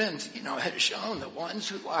who didn't, had shown the ones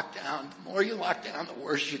who locked down, the more you locked down, the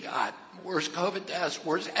worse you got. Worse COVID deaths,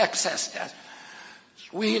 worse excess deaths.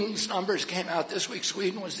 Sweden's numbers came out this week.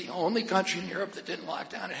 Sweden was the only country in Europe that didn't lock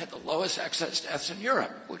down. It had the lowest excess deaths in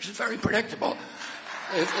Europe, which is very predictable.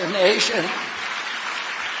 The nation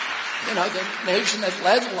that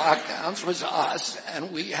led lockdowns was us,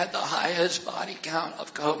 and we had the highest body count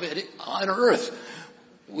of COVID on Earth.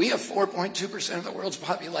 We have 4.2% of the world's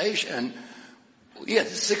population. We had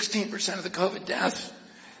 16% of the COVID deaths.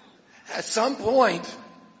 At some point,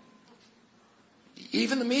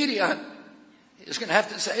 even the media is going to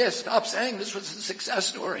have to say, stop saying this was a success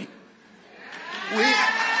story.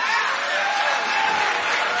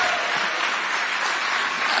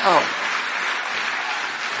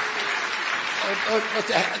 But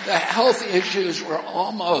the health issues were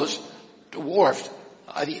almost dwarfed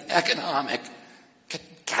by the economic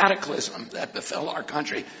cataclysm that befell our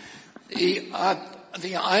country. The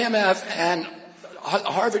IMF and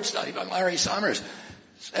Harvard study by Larry Summers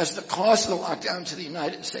says the cost of the lockdown to the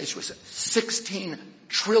United States was $16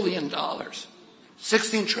 trillion.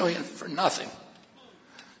 $16 trillion for nothing.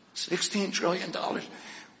 $16 trillion.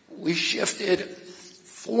 We shifted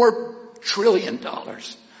 $4 trillion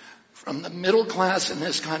from the middle class in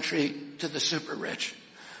this country to the super rich.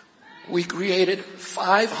 We created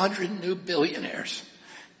 500 new billionaires.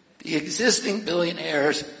 The existing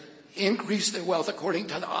billionaires increased their wealth, according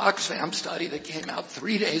to the Oxfam study that came out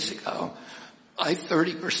 3 days ago, by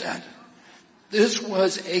 30%. This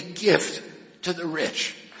was a gift to the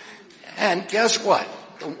rich. And guess what?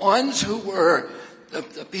 The ones who were the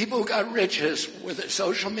people who got riches were the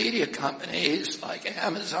social media companies like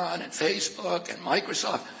Amazon and Facebook and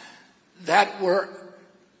Microsoft that were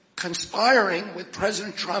conspiring with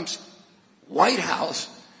President Trump's White House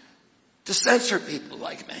to censor people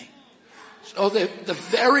like me. So the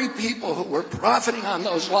very people who were profiting on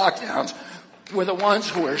those lockdowns were the ones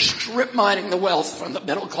who were strip mining the wealth from the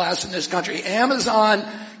middle class in this country. Amazon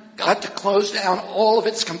got to close down all of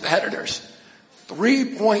its competitors.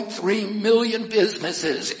 3.3 million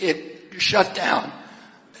businesses it shut down.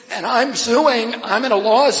 And I'm in a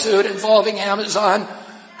lawsuit involving Amazon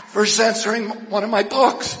for censoring one of my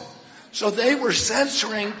books. So they were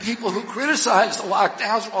censoring people who criticized the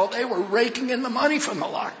lockdowns while they were raking in the money from the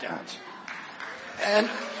lockdowns. And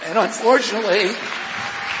unfortunately,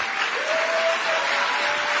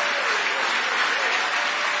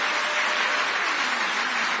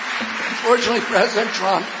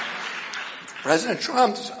 President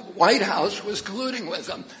Trump's White House was colluding with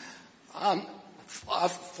them.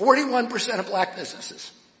 41% of black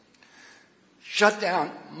businesses shut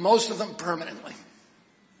down, most of them permanently.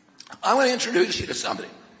 I want to introduce you to somebody.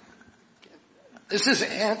 This is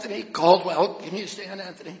Anthony Caldwell. Can you stand,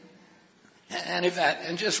 Anthony? And Yvette,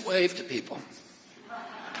 and just wave to people.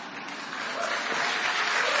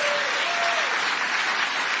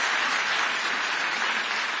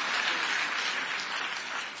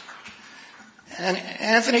 And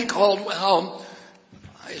Anthony Caldwell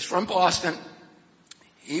is from Boston.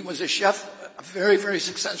 He was a chef, a very, very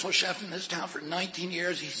successful chef in this town for 19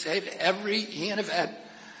 years. He and Yvette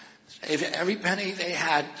saved every penny they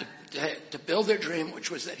had to build their dream, which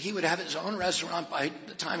was that he would have his own restaurant by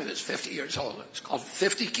the time he was 50 years old. It's called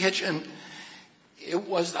 50 Kitchen. It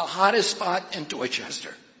was the hottest spot in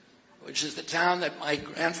Dorchester, which is the town that my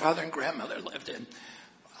grandfather and grandmother lived in.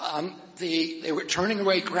 They were turning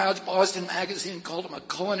away crowds. Boston Magazine called him a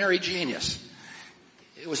culinary genius.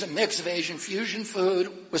 It was a mix of Asian fusion food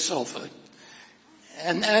with soul food.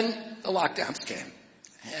 And then the lockdowns came.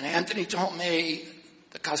 And Anthony told me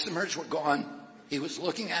the customers were gone. He was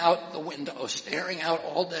looking out the window, staring out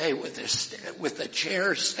all day with the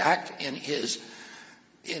chair stacked in his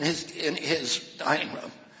dining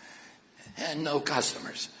room, and no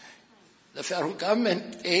customers. The federal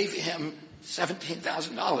government gave him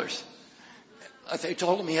 $17,000. But they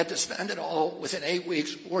told him he had to spend it all within 8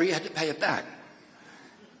 weeks, or he had to pay it back.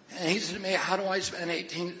 And he said to me, "How do I spend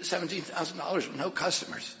 $17,000 with no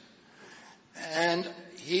customers?" And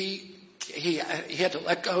he had to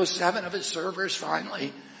let go 7 of his servers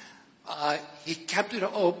finally. He kept it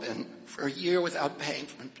open for a year without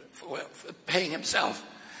paying himself.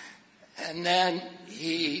 And then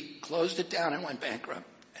he closed it down and went bankrupt.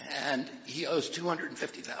 And he owes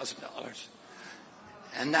 $250,000.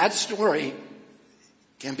 And that story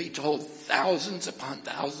can be told thousands upon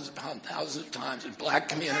thousands upon thousands of times in black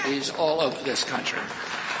communities all over this country.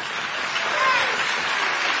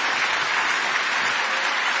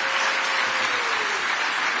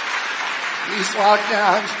 These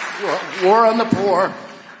lockdowns were a war on the poor,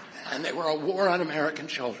 and they were a war on American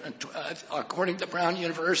children. According to the Brown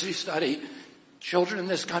University study, children in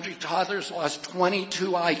this country, toddlers, lost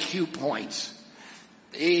 22 IQ points.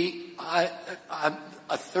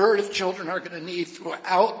 A third of children are going to need,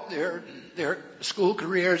 throughout their school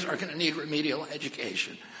careers, are going to need remedial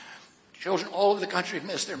education. Children all over the country have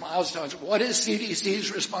missed their milestones. What is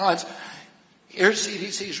CDC's response? Here's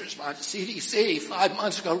CDC's response. CDC, 5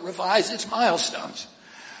 months ago, revised its milestones.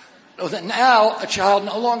 So that now a child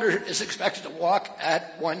no longer is expected to walk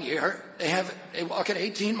at 1 year. They walk at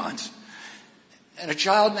 18 months. And a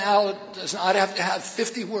child now does not have to have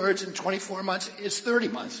 50 words in 24 months. It's 30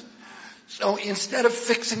 months. So instead of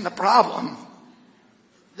fixing the problem,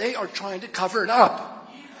 they are trying to cover it up.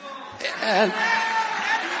 And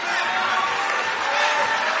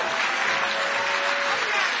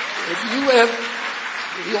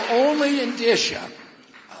the only indicia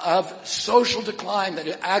of social decline that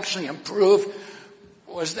actually improved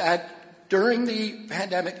was that during the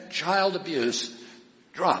pandemic, child abuse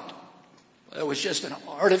dropped. It was just an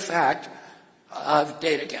artifact of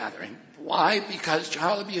data gathering. Why? Because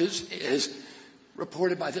child abuse is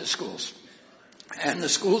reported by the schools. And the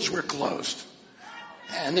schools were closed.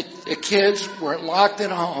 And the kids were locked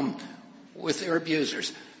at home with their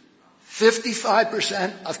abusers.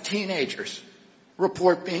 55% of teenagers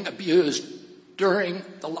report being abused during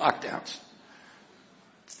the lockdowns.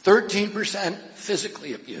 13%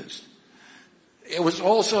 physically abused. It was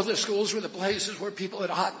also the schools were the places where people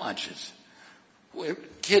had hot lunches, where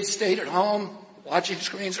kids stayed at home, watching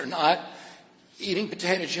screens or not, eating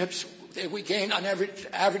potato chips. We gained on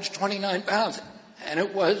average 29 pounds. And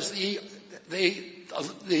it was the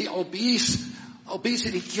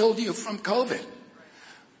obesity killed you from COVID.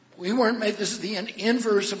 We weren't made, this is the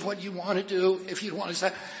inverse of what you want to do if you want to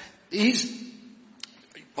say. These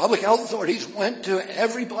public health authorities went to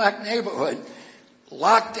every black neighborhood,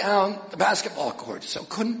 locked down the basketball courts, so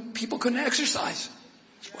people couldn't exercise.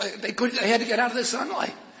 They had to get out of the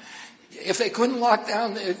sunlight. If they couldn't lock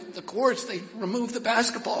down the courts, they removed the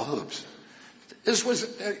basketball hoops. This was,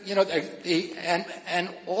 and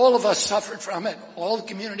all of us suffered from it. All the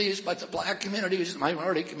communities, but the black communities, the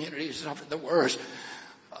minority communities suffered the worst.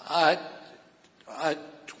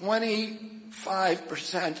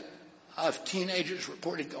 25% of teenagers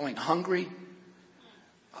reported going hungry.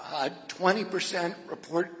 20%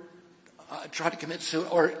 tried to commit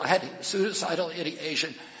suicide or had suicidal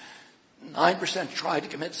ideation. 9% tried to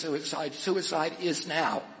commit suicide. Suicide is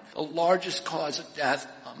now the largest cause of death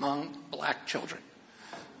among black children.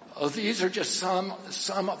 Oh, these are just some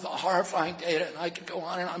of the horrifying data, and I could go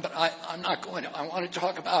on and on, but I'm not going to. I want to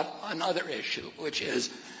talk about another issue, which is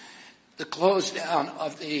the close down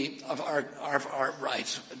of our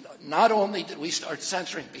rights. Not only did we start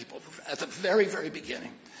censoring people at the very, very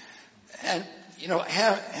beginning, and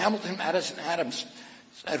Hamilton, Madison, Adams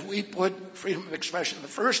said we put freedom of expression in the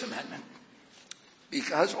First Amendment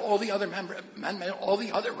because all the other all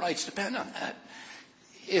the other rights depend on that.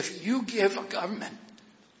 If you give a government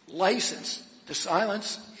license to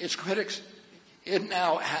silence its critics, it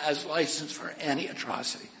now has license for any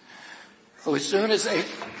atrocity. So as soon as they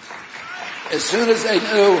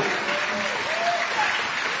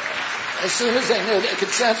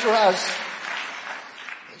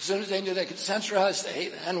knew they could censor us,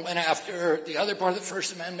 they then went after the other part of the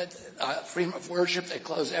First Amendment, freedom of worship. They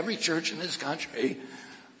closed every church in this country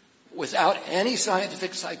without any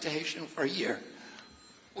scientific citation for a year,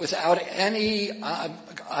 without any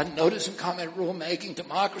notice and comment rulemaking.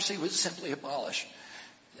 Democracy was simply abolished.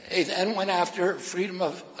 They then went after freedom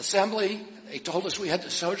of assembly. They told us we had to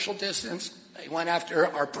social distance. They went after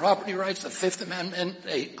our property rights, the Fifth Amendment.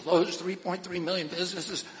 They closed 3.3 million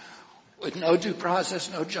businesses with no due process,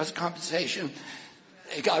 no just compensation.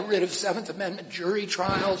 They got rid of Seventh Amendment jury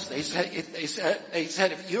trials. They said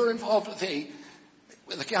if you're involved with a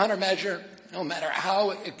countermeasure, no matter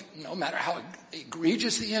how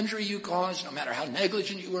egregious the injury you caused, no matter how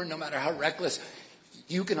negligent you were, no matter how reckless,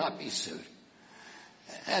 you cannot be sued.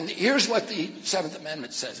 And here's what the Seventh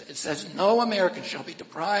Amendment says. It says no American shall be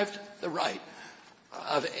deprived the right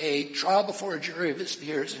of a trial before a jury of his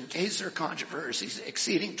peers in case there are controversies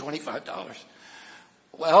exceeding $25.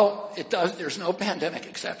 Well, it does. There's no pandemic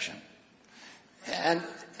exception. And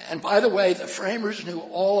by the way, the framers knew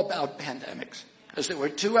all about pandemics because there were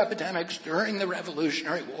two epidemics during the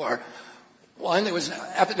Revolutionary War. One, there was an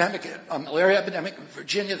epidemic, a malaria epidemic in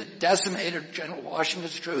Virginia that decimated General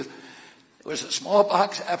Washington's troops. There was a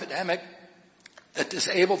smallpox epidemic that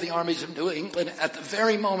disabled the armies of New England at the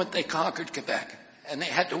very moment they conquered Quebec, and they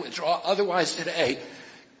had to withdraw. Otherwise, today,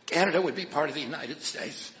 Canada would be part of the United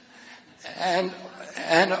States. And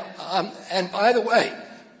by the way,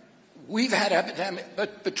 we've had epidemic,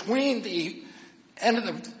 but between the end of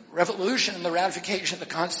the Revolution and the ratification of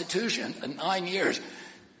the Constitution in 9 years,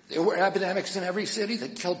 there were epidemics in every city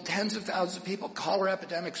that killed tens of thousands of people. Cholera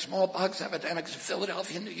epidemics, smallpox epidemics in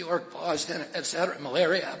Philadelphia, New York, Boston, etc.,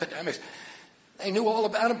 malaria epidemics. They knew all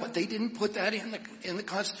about it, but they didn't put that in the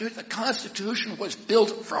Constitution. The Constitution was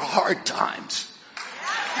built for hard times.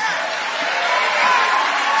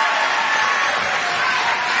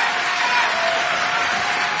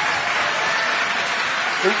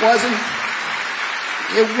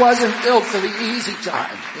 It wasn't built for the easy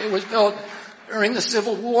times. It was built during the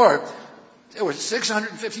Civil War There were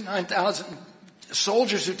 659,000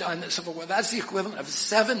 soldiers who died in the Civil War. That's the equivalent of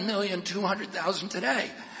 7,200,000 today.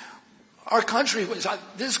 Our country was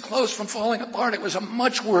this close from falling apart. It was a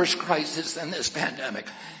much worse crisis than this pandemic.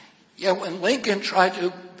 Yet when Lincoln tried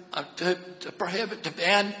to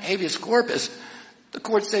ban habeas corpus, the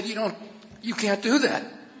court said, you can't do that.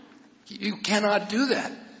 You cannot do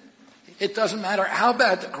that. It doesn't matter how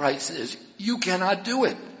bad the crisis is. You cannot do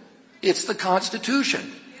it. It's the Constitution.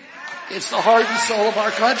 It's the heart and soul of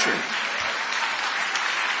our country.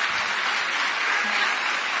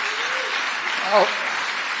 Well,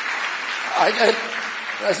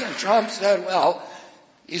 President Trump said, well,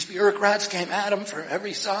 these bureaucrats came at him from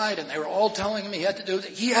every side, and they were all telling him he had to do it.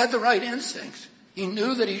 He had the right instincts. He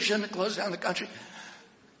knew that he shouldn't have closed down the country,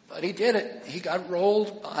 but he did it. He got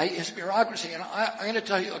rolled by his bureaucracy. And I'm going to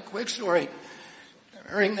tell you a quick story.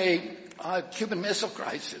 During the Cuban Missile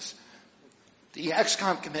Crisis, the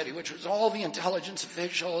ExComm committee, which was all the intelligence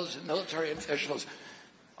officials and military officials,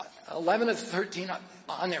 11 of the 13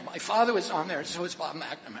 on there. My father was on there, and so was Bob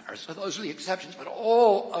McNamara. So those are the exceptions. But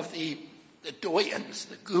all of the doyens,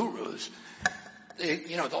 the gurus,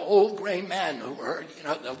 the old gray men who were,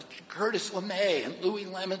 the Curtis LeMay and Louis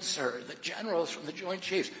Lemonster, the generals from the Joint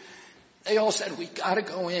Chiefs, they all said, we got to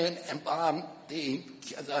go in and bomb the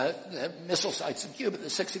missile sites in Cuba, the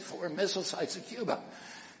 64 missile sites in Cuba.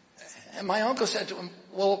 And my uncle said to him,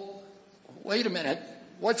 well, wait a minute,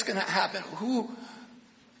 what's going to happen?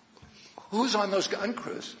 Who's on those gun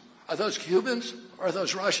crews? Are those Cubans or are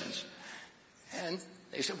those Russians? And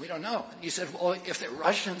they said, we don't know. And he said, well, if they're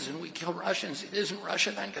Russians and we kill Russians, isn't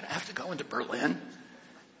Russia then going to have to go into Berlin?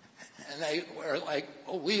 And they were like,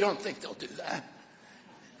 well, we don't think they'll do that.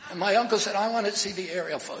 And my uncle said, I want to see the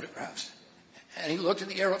aerial photographs. And he looked at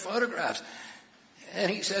the aerial photographs. And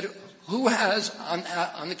he said, who has,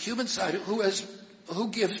 on the Cuban side, who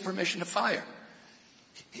gives permission to fire?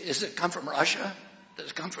 Does it come from Russia? Does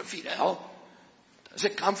it come from Fidel? Does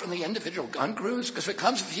it come from the individual gun crews? Because if it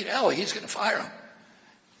comes from Fidel, he's going to fire them.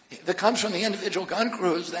 If it comes from the individual gun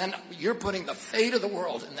crews, then you're putting the fate of the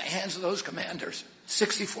world in the hands of those commanders,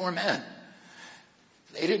 64 men.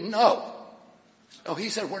 They didn't know. So he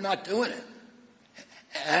said, we're not doing it.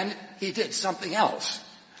 And he did something else.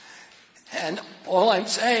 And all I'm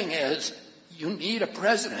saying is, you need a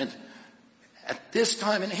president at this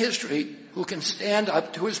time in history who can stand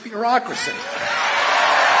up to his bureaucracy.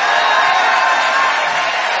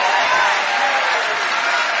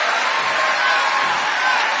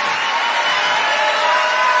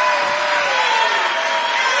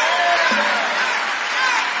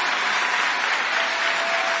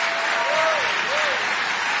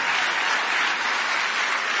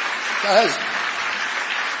 Because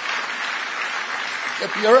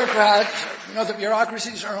the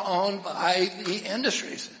bureaucracies are owned by the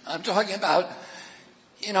industries. I'm talking about,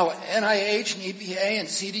 NIH and EPA and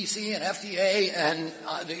CDC and FDA and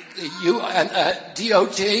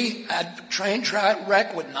DOT. A train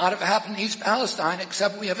wreck would not have happened in East Palestine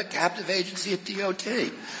except we have a captive agency at DOT.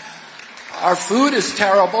 Our food is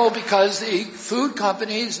terrible because the food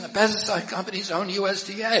companies and the pesticide companies own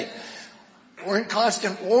USDA. We're in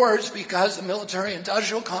constant wars because the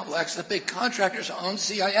military-industrial complex, the big contractors, own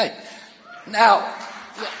CIA. Now,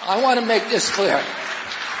 I want to make this clear.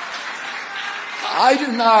 I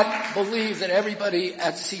do not believe that everybody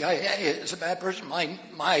at CIA is a bad person.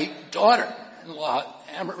 My daughter-in-law,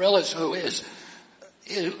 Amaryllis, who is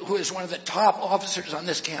one of the top officers on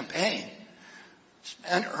this campaign,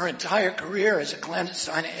 spent her entire career as a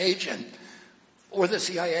clandestine agent or the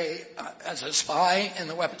CIA as a spy in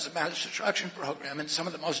the weapons of mass destruction program in some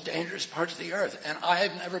of the most dangerous parts of the earth. And I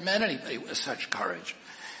have never met anybody with such courage.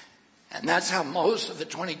 And that's how most of the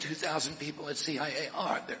 22,000 people at CIA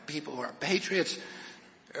are. They're people who are patriots,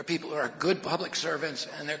 they're people who are good public servants,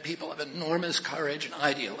 and they're people of enormous courage and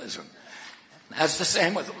idealism. And that's the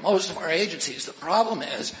same with most of our agencies. The problem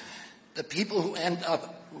is the people who end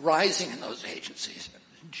up rising in those agencies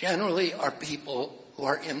generally are people who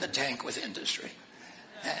are in the tank with industry.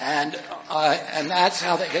 And that's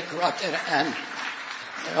how they get corrupted. And,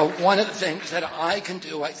 one of the things that I can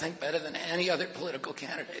do, I think, better than any other political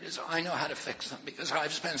candidate is I know how to fix them because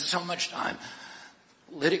I've spent so much time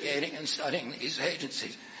litigating and studying these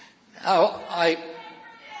agencies. Now, I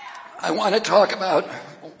want to talk about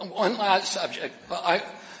one last subject.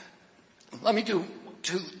 Let me do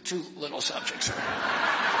two little subjects.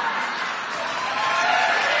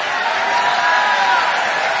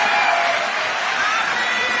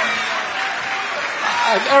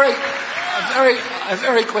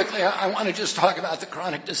 Very quickly, I want to just talk about the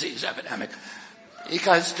chronic disease epidemic.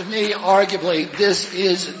 Because to me, arguably, this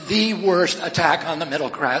is the worst attack on the middle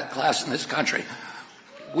class in this country.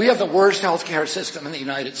 We have the worst healthcare system in the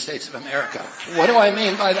United States of America. What do I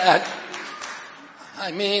mean by that?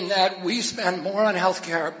 I mean that we spend more on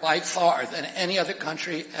healthcare by far than any other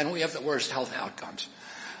country, and we have the worst health outcomes.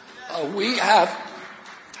 We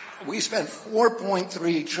spend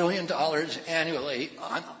 $4.3 trillion annually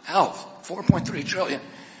on health, $4.3 trillion.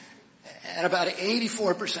 And about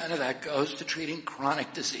 84% of that goes to treating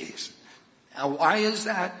chronic disease. Now, why is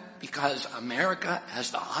that? Because America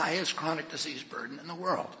has the highest chronic disease burden in the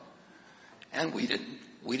world. And we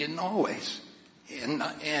didn't always. In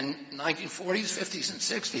 1940s, 50s, and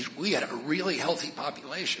 60s, we had a really healthy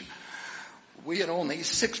population. We had only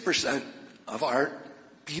 6% of our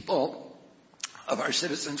people, of our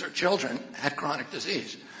citizens or children, had chronic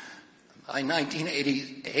disease. By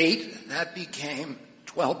 1988, that became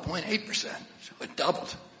 12.8%, so it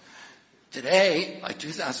doubled. Today, by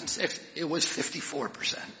 2006, it was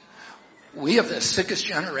 54%. We have the sickest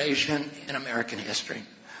generation in American history.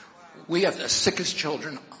 We have the sickest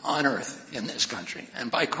children on earth in this country.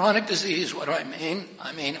 And by chronic disease, what do I mean?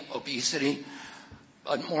 I mean obesity,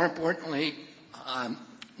 but more importantly,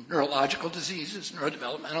 neurological diseases,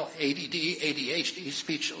 neurodevelopmental, ADD, ADHD,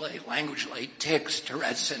 speech delay, language delay, tics,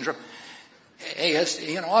 Tourette's syndrome,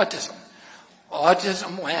 ASD, and autism.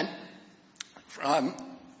 Autism went from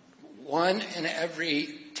 1 in every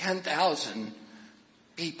 10,000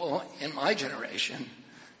 people in my generation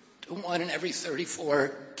to 1 in every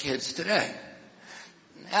 34 kids today.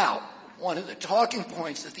 Now, one of the talking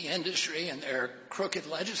points that the industry and their crooked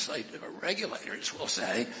legislative or regulators will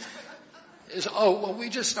say is, oh, well, we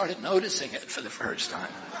just started noticing it for the first time.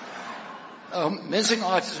 Missing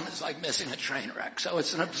autism is like missing a train wreck, so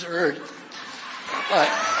it's an absurd...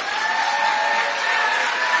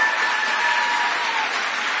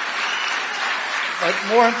 But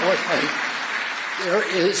more importantly, there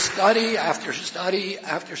is study after study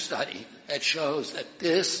after study that shows that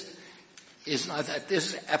this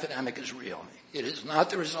epidemic is real. It is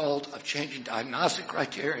not the result of changing diagnostic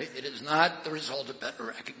criteria. It is not the result of better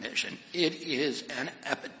recognition. It is an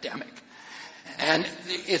epidemic. And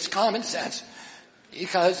it's common sense,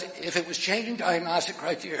 because if it was changing diagnostic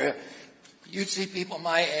criteria, you'd see people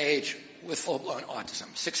my age with full-blown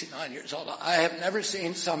autism, 69 years old. I have never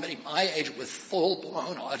seen somebody my age with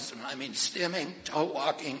full-blown autism. I mean stimming,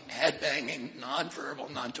 toe-walking, head-banging, non-verbal,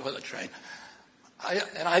 non-toilet trained.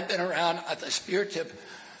 I've been around at the spear tip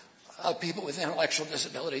of people with intellectual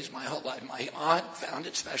disabilities my whole life. My aunt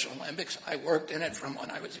founded Special Olympics. I worked in it from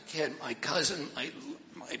when I was a kid. My cousin, my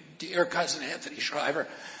dear cousin Anthony Shriver,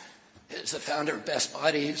 is the founder of Best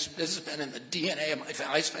Buddies. This has been in the DNA of my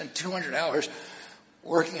family. I spent 200 hours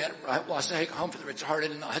working at Wassaic Home for the Retarded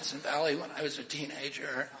in the Hudson Valley when I was a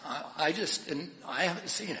teenager. I haven't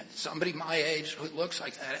seen it. Somebody my age who looks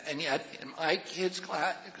like that. And yet in my kids'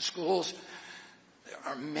 schools, there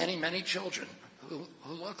are many, many children who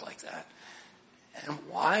look like that. And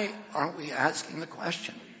why aren't we asking the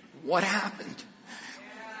question, what happened?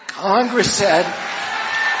 Congress said...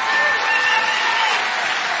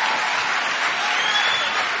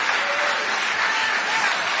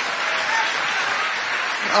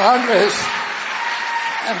 Congress,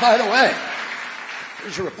 and by the way,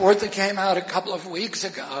 there's a report that came out a couple of weeks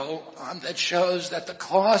ago that shows that the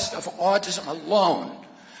cost of autism alone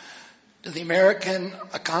to the American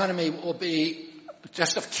economy will be,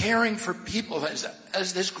 just of caring for people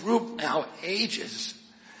as this group now ages,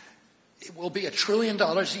 it will be $1 trillion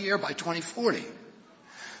a year by 2040.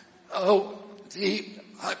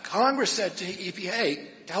 Congress said to EPA,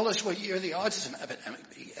 tell us what year the autism epidemic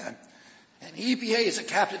began. And EPA is a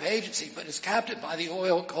captive agency, but it's captive by the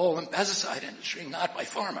oil, coal, and pesticide industry, not by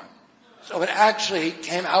pharma. So it actually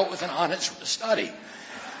came out with an honest study.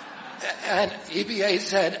 And EPA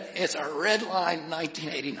said it's a red line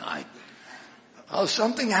 1989. Oh,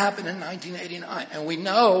 something happened in 1989. And we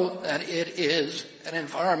know that it is an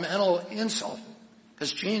environmental insult,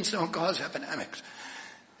 because genes don't cause epidemics.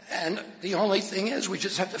 And the only thing is, we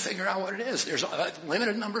just have to figure out what it is. There's a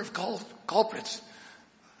limited number of culprits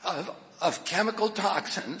of chemical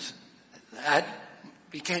toxins that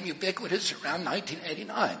became ubiquitous around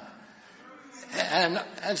 1989.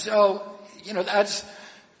 And so, that's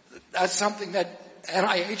something that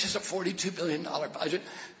NIH is a $42 billion budget.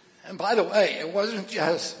 And by the way, it wasn't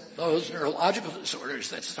just those neurological disorders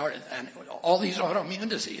that started, and all these autoimmune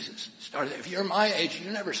diseases started. If you're my age,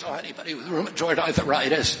 you never saw anybody with rheumatoid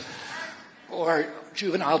arthritis or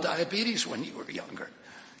juvenile diabetes when you were younger.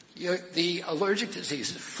 The allergic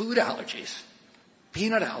diseases, food allergies,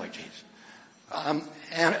 peanut allergies,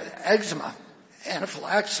 and eczema,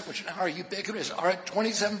 anaphylaxis, which now are ubiquitous.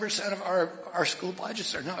 27% of our school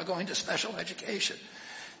budgets are now going to special education.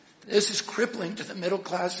 This is crippling to the middle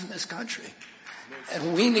class in this country.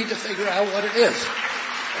 And we need to figure out what it is.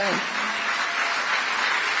 And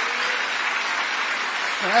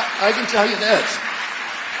I can tell you this.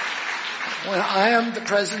 When I am the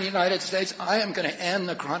President of the United States, I am going to end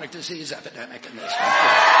the chronic disease epidemic in this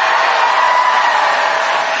country.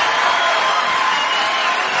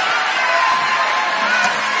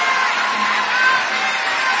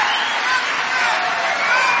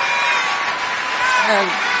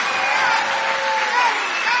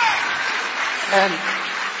 And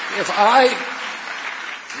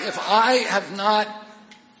if I have not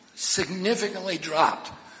significantly dropped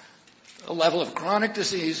the level of chronic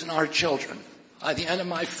disease in our children by the end of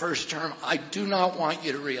my first term, I do not want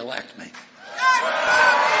you to reelect me.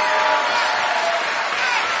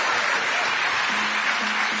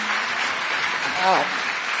 Now,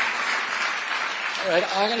 all right,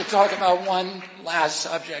 I'm going to talk about one last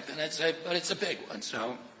subject, and it's a big one,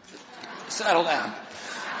 so settle down.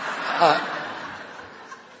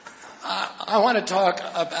 I want to talk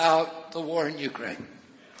about the war in Ukraine.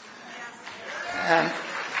 And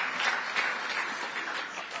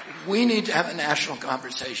we need to have a national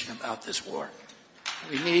conversation about this war.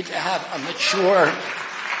 We need to have a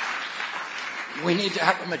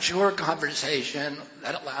mature conversation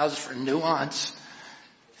that allows for nuance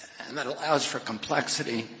and that allows for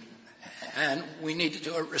complexity, and we need to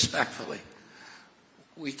do it respectfully.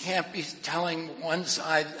 We can't be telling one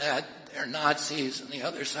side that they're Nazis and the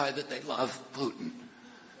other side that they love Putin.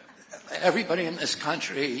 Everybody in this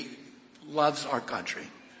country loves our country.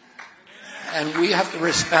 And we have to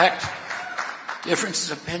respect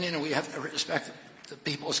differences of opinion, and we have to respect the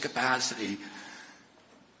people's capacity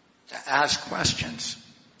to ask questions.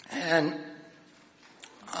 And,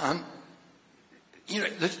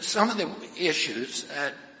 some of the issues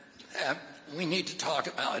that we need to talk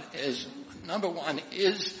about is, number one,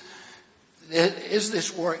 is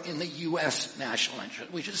this war in the U.S. national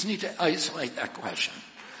interest? We just need to isolate that question.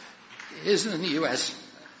 Is it in the U.S.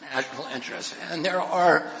 national interest? And there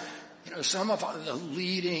are, some of the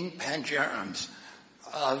leading pangerums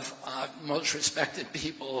of most respected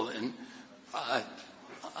people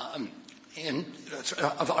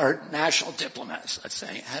of our national diplomats, let's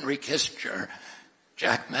say Henry Kissinger,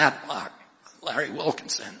 Jack Matlock, Larry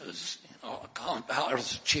Wilkinson, who's Colin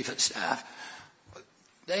Powell's chief of staff.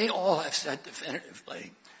 They all have said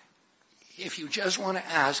definitively, if you just want to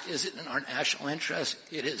ask, is it in our national interest?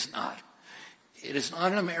 It is not. It is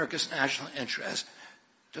not in America's national interest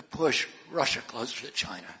to push Russia closer to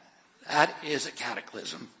China. That is a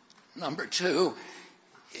cataclysm. Number two,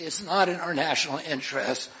 it's not in our national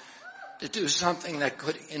interest to do something that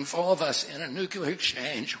could involve us in a nuclear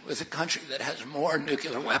exchange with a country that has more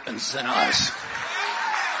nuclear weapons than us.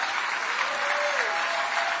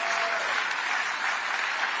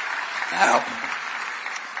 Now,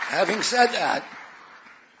 having said that,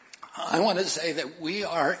 I want to say that we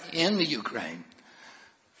are in the Ukraine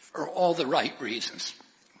for all the right reasons.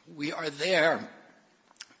 We are there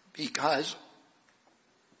because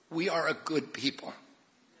we are a good people.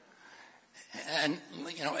 And,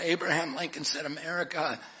 Abraham Lincoln said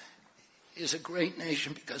America is a great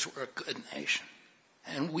nation because we're a good nation.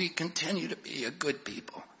 And we continue to be a good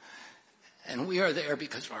people. And we are there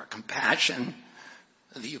because of our compassion,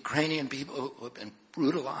 the Ukrainian people who have been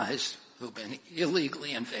brutalized, who have been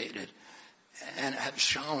illegally invaded, and have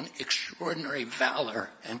shown extraordinary valor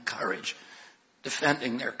and courage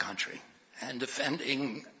defending their country and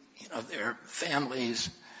defending, their families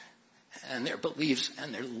and their beliefs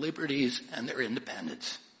and their liberties and their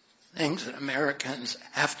independence, things that Americans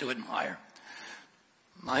have to admire.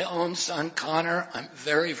 My own son, Connor, I'm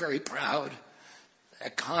very, very proud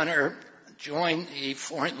that Connor joined the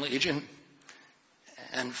Foreign Legion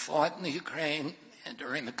and fought in the Ukraine and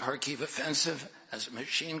during the Kharkiv offensive as a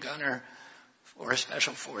machine gunner for a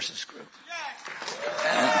special forces group.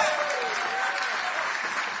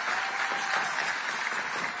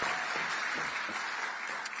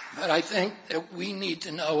 But I think that we need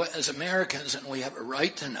to know as Americans, and we have a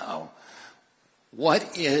right to know,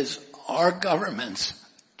 what is our government's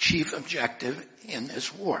chief objective in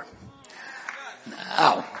this war?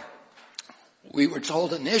 Now, we were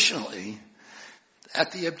told initially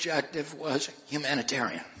that the objective was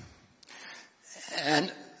humanitarian.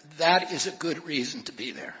 And that is a good reason to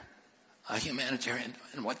be there, a humanitarian.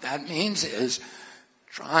 And what that means is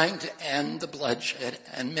trying to end the bloodshed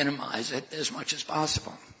and minimize it as much as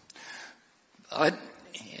possible. But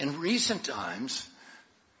in recent times,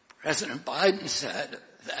 President Biden said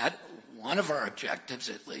that one of our objectives,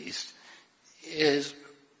 at least, is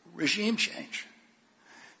regime change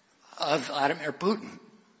of Vladimir Putin.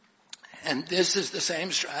 And this is the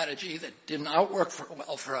same strategy that did not work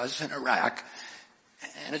well for us in Iraq.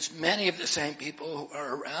 And it's many of the same people who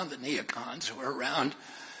are around the neocons, who are around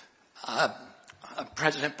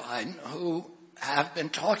President Biden, who have been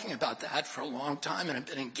talking about that for a long time and have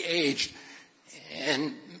been engaged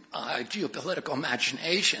in geopolitical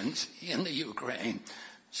machinations in the Ukraine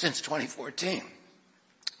since 2014.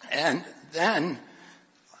 And then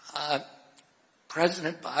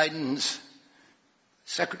President Biden's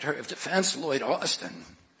Secretary of Defense, Lloyd Austin,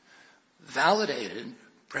 validated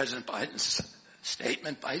President Biden's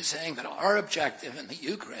statement by saying that our objective in the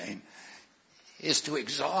Ukraine is to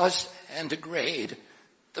exhaust and degrade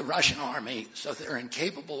the Russian army so they're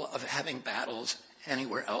incapable of having battles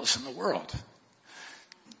anywhere else in the world.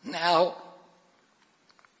 Now,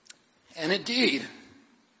 and indeed,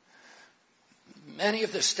 many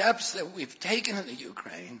of the steps that we've taken in the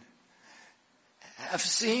Ukraine have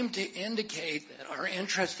seemed to indicate that our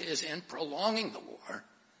interest is in prolonging the war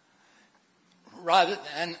rather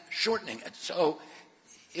than shortening it. So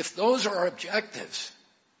if those are our objectives,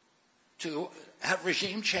 to have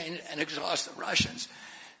regime change and exhaust the Russians,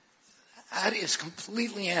 that is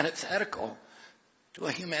completely antithetical to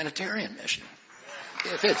a humanitarian mission.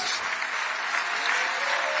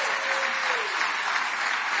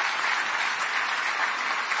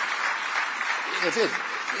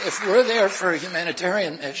 If we're there for a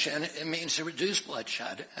humanitarian mission, it means to reduce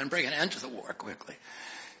bloodshed and bring an end to the war quickly.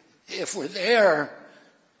 If we're there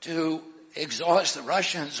to exhaust the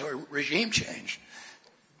Russians or regime change,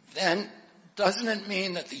 then doesn't it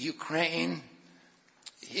mean that the Ukraine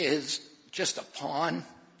is just a pawn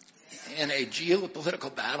in a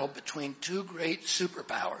geopolitical battle between two great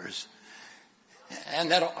superpowers,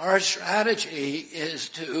 and that our strategy is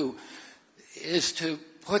to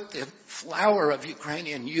put the flower of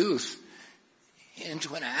Ukrainian youth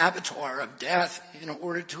into an abattoir of death in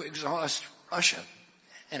order to exhaust Russia?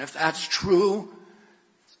 And if that's true,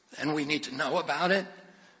 then we need to know about it.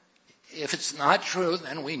 If it's not true,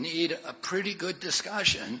 then we need a pretty good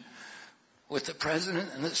discussion with the President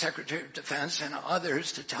and the Secretary of Defense and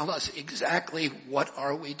others to tell us exactly what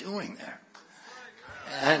are we doing there.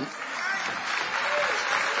 And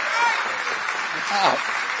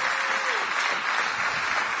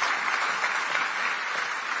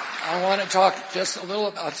I want to talk just a little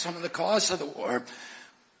about some of the costs of the war.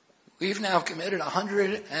 We've now committed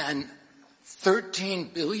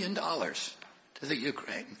 $113 billion to the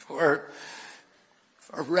Ukraine. For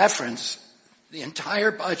reference, the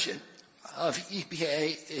entire budget of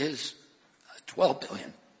EPA is $12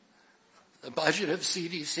 billion. The budget of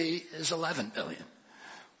CDC is $11 billion.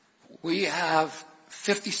 We have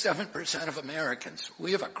 57% of Americans.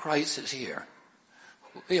 We have a crisis here.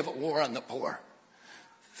 We have a war on the poor.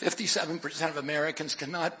 57% of Americans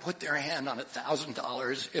cannot put their hand on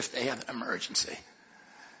 $1,000 if they have an emergency.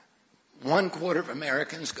 1/4 of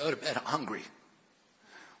Americans go to bed hungry.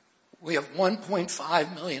 We have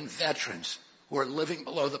 1.5 million veterans who are living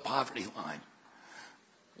below the poverty line.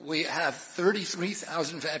 We have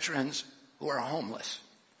 33,000 veterans who are homeless.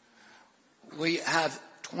 We have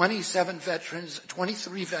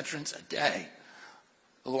 23 veterans a day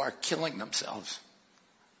who are killing themselves.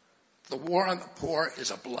 The war on the poor is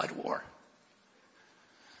a blood war.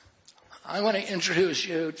 I want to introduce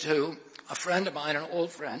you to a friend of mine, an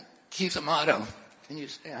old friend, Keith Amato. Can you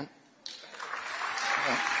stand?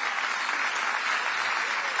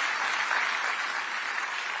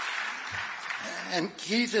 And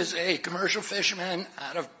Keith is a commercial fisherman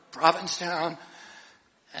out of Provincetown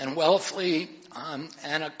and Wellfleet,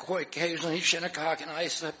 and occasionally Shinnecock and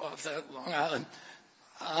Islip off the Long Island.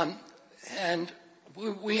 And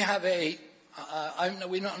we have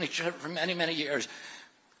we've known each other for many, many years.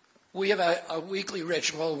 We have a weekly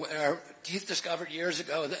ritual where Keith discovered years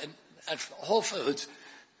ago that at Whole Foods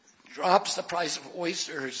drops the price of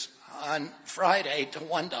oysters on Friday to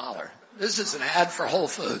 $1. This is an ad for Whole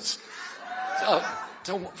Foods.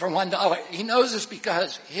 For $1. He knows this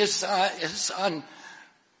because his son-in-law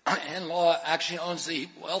actually owns the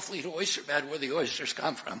Wellfleet oyster bed where the oysters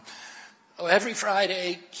come from. So every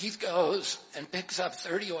Friday, Keith goes and picks up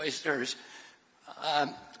 30 oysters,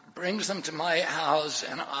 brings them to my house,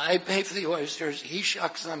 and I pay for the oysters. He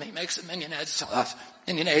shucks them. He makes a mayonnaise sauce,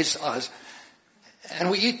 and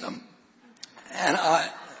we eat them.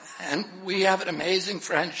 And we have an amazing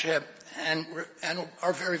friendship and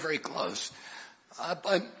are very, very close.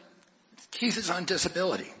 But Keith is on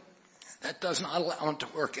disability. That does not allow him to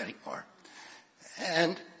work anymore.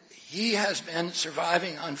 And he has been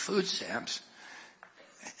surviving on food stamps.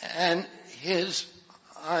 And his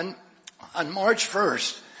On March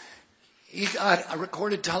 1st, he got a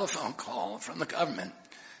recorded telephone call from the government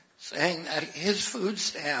saying that his food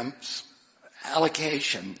stamps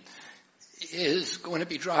allocation is going to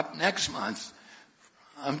be dropped next month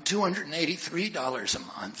from $283 a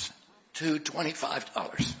month to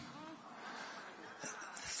 $25.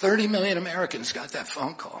 30 million Americans got that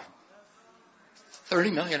phone call.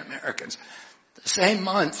 30 million Americans. The same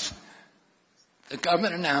month, the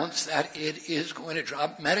government announced that it is going to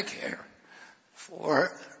drop Medicare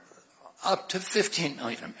for up to 15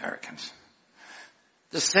 million Americans.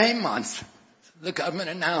 The same month, the government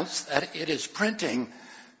announced that it is printing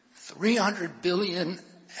 $300 billion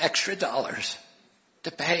extra dollars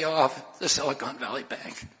to pay off the Silicon Valley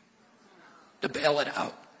Bank, to bail it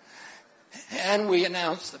out. And we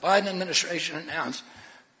announced, the Biden administration announced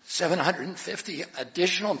 750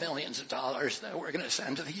 additional millions of dollars that we're going to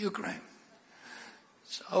send to the Ukraine.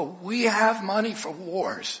 So we have money for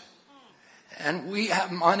wars, and we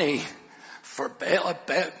have money for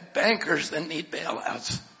bankers that need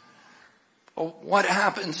bailouts. But what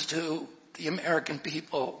happens to the American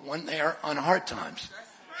people when they are on hard times?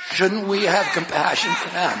 Shouldn't we have compassion for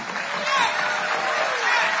them?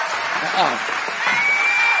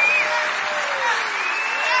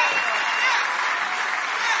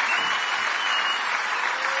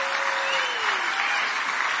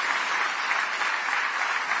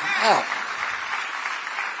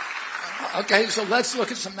 Okay, so let's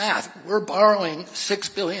look at some math. We're borrowing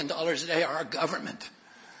 $6 billion a day, our government,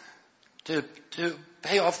 to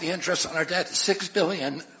pay off the interest on our debt. $6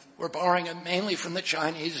 billion, we're borrowing it mainly from the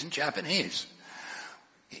Chinese and Japanese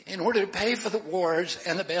in order to pay for the wars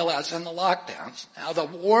and the bailouts and the lockdowns. Now, the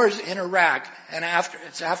wars in Iraq and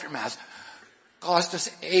its aftermath cost us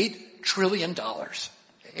 $8 trillion.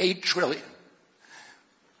 $8 trillion.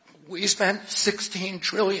 We spent $16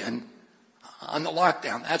 trillion on the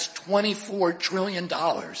lockdown. That's $24 trillion.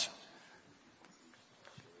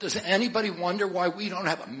 Does anybody wonder why we don't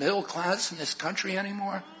have a middle class in this country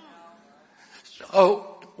anymore?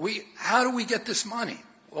 So how do we get this money?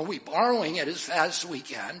 Well, we're borrowing it as fast as we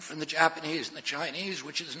can from the Japanese and the Chinese,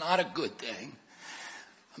 which is not a good thing.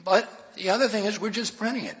 But the other thing is we're just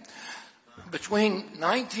printing it. Between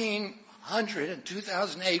 1900 and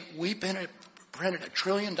 2008, we printed $1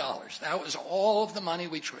 trillion. That was all of the money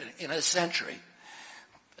we printed in a century.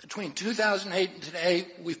 Between 2008 and today,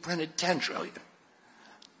 we've printed $10 trillion.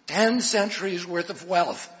 10 centuries worth of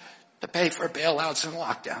wealth to pay for bailouts and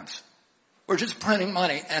lockdowns. We're just printing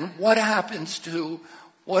money. And what happens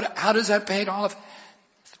how does that pay off?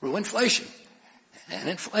 Through inflation. And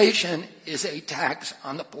inflation is a tax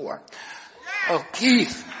on the poor. Oh,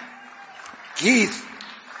 Keith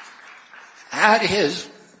had his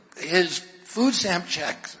food stamp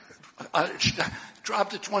check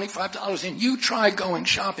dropped to $25, and you try going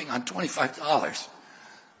shopping on $25.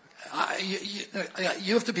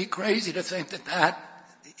 You have to be crazy to think that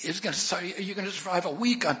is going to, you're going to survive a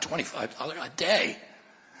week on $25 a day.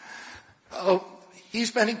 Oh, he's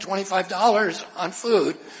spending $25 on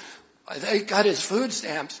food. They got his food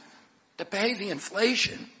stamps to pay the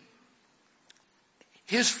inflation.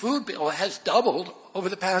 His food bill has doubled over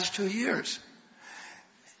the past 2 years.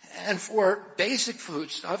 And for basic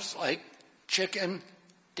foodstuffs like chicken,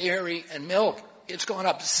 dairy, and milk, it's gone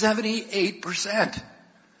up 78%.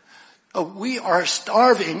 We are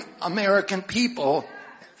starving American people,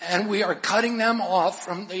 and we are cutting them off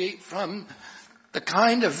from the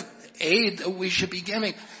kind of aid that we should be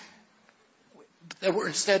giving, that we're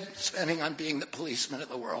instead spending on being the policemen of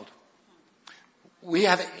the world. We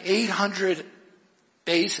have 800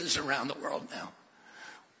 bases around the world now.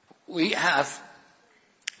 We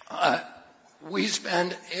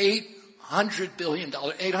spend $880 billion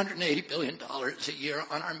a year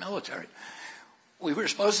on our military. We were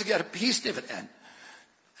supposed to get a peace dividend.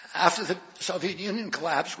 After the Soviet Union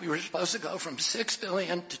collapsed, we were supposed to go from $6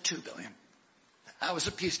 billion to $2 billion. That was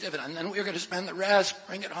a peace dividend. And then we were going to spend the rest,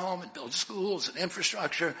 bring it home, and build schools and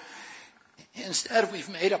infrastructure. Instead, we've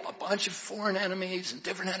made up a bunch of foreign enemies and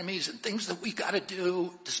different enemies and things that we got to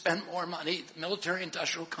do to spend more money. The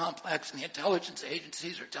military-industrial complex and the intelligence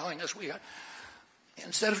agencies are telling us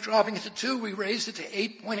instead of dropping it to 2, we raised it to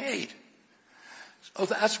 8.8. So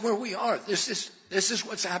that's where we are. This is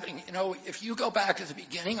what's happening. You know, if you go back to the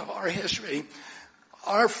beginning of our history,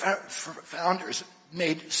 our founders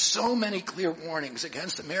made so many clear warnings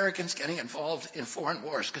against Americans getting involved in foreign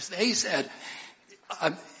wars because they said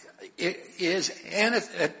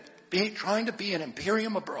trying to be an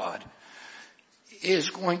imperium abroad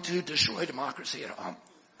is going to destroy democracy at home.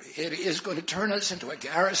 It is going to turn us into a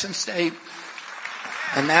garrison state,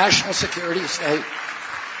 a national security state.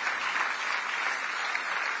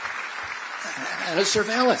 and a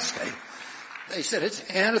surveillance state. They said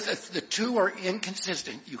the two are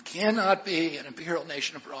inconsistent. You cannot be an imperial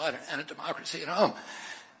nation abroad and a democracy at home.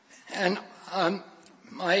 And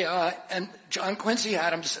and John Quincy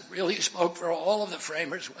Adams really spoke for all of the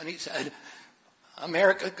framers when he said,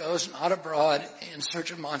 America goes not abroad in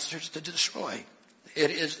search of monsters to destroy.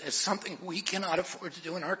 It's something we cannot afford to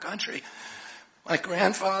do in our country. My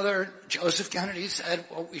grandfather, Joseph Kennedy, said,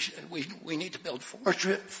 well, we need to build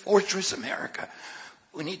Fortress America.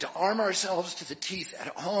 We need to arm ourselves to the teeth at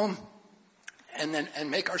home and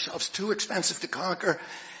make ourselves too expensive to conquer,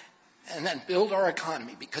 and then build our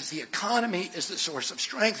economy, because the economy is the source of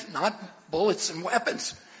strength, not bullets and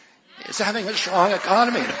weapons. It's having a strong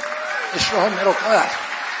economy, a strong middle class.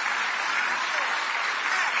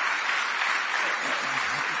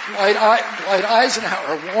 Dwight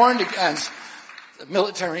Eisenhower warned against the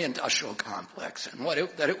military-industrial complex and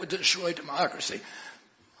that it would destroy democracy.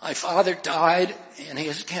 My father died in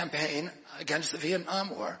his campaign against the Vietnam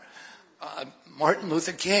War. Martin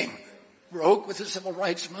Luther King broke with the civil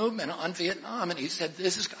rights movement on Vietnam, and he said,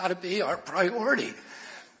 this has got to be our priority,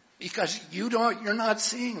 because you're not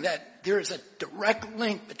seeing that there is a direct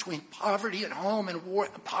link between poverty at home and war,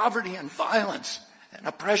 poverty and violence, and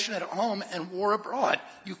oppression at home and war abroad.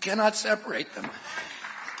 You cannot separate them.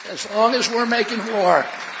 As long as we're making war,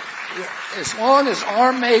 as long as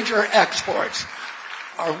our major exports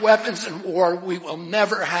are weapons and war, we will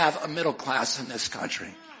never have a middle class in this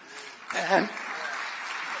country. And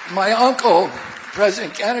my uncle,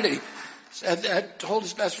 President Kennedy, told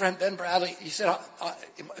his best friend Ben Bradley, he said,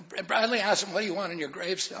 Bradley asked him, what do you want on your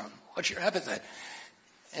gravestone? What's your epithet?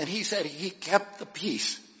 And he said he kept the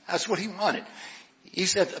peace. That's what he wanted. He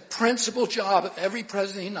said the principal job of every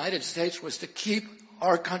president of the United States was to keep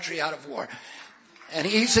our country out of war. And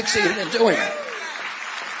he succeeded in doing it.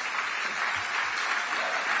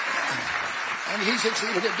 And he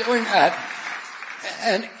succeeded in doing that.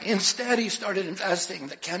 And instead he started investing in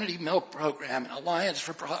the Kennedy Milk Program and Alliance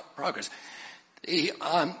for Progress, the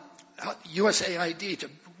USAID, to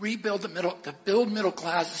build middle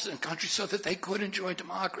classes in countries so that they could enjoy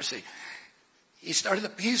democracy. He started the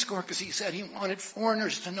Peace Corps because he said he wanted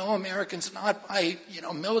foreigners to know Americans not by,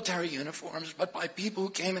 military uniforms, but by people who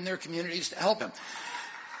came in their communities to help him.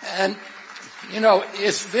 And,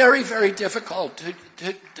 it's very, very difficult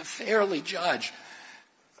to fairly judge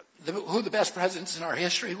who the best presidents in our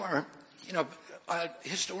history were.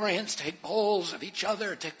 Historians take polls of each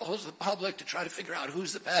other, take polls of the public to try to figure out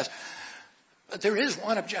who's the best. But there is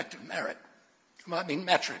one objective metric,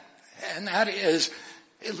 and that is,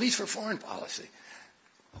 at least for foreign policy,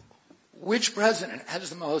 which president has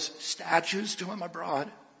the most statues to him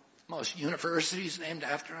abroad, most universities named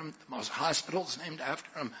after him, the most hospitals named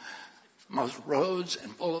after him, the most roads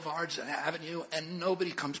and boulevards and avenue, and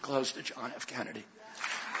nobody comes close to John F. Kennedy.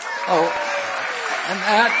 And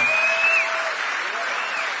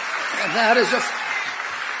that is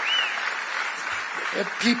if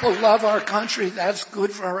people love our country, that's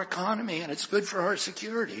good for our economy and it's good for our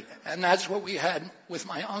security. And that's what we had with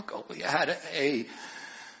my uncle. We had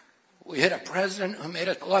a president who made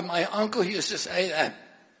us love. My uncle used to say that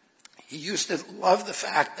he used to love the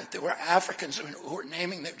fact that there were Africans who were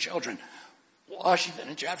naming their children Washington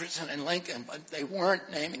and Jefferson and Lincoln, but they weren't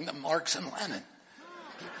naming them Marx and Lenin.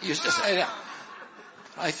 He used to say that.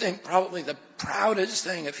 I think probably the proudest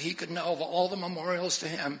thing, if he could know of all the memorials to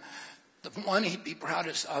him, the one he'd be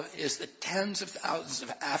proudest of is the tens of thousands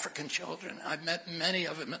of African children. I've met many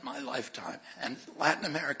of them in my lifetime, and Latin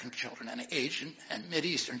American children and Asian and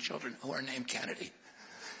Mideastern children who are named Kennedy.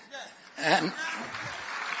 And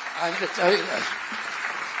I'm going to tell you this.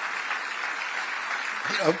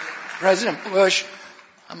 President Bush,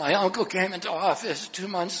 my uncle came into office 2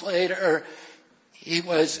 months later. He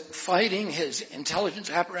was fighting his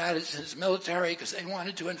intelligence apparatus, his military, because they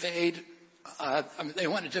wanted to invade. They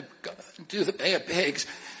wanted to do the Bay of Pigs.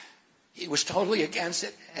 He was totally against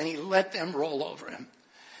it, and he let them roll over him.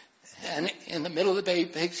 And in the middle of the Bay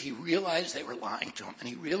of Pigs, he realized they were lying to him, and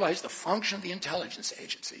he realized the function of the intelligence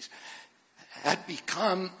agencies had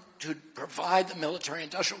become to provide the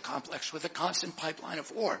military-industrial complex with a constant pipeline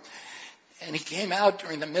of war. And he came out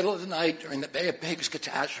during the middle of the night during the Bay of Pigs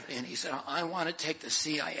catastrophe, and he said, I want to take the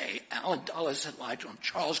CIA. Allen Dulles had lied to him,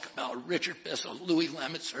 Charles Cabell, Richard Bissell, Louis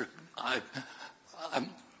Lemitzer,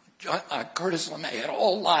 Curtis LeMay had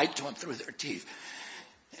all lied to him through their teeth.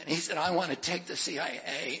 And he said, I want to take the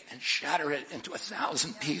CIA and shatter it into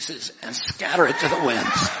 1,000 pieces and scatter it to the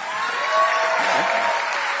winds.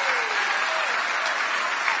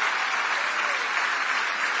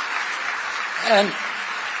 And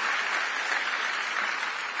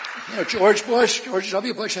George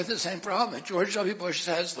W. Bush had the same problem. And George W. Bush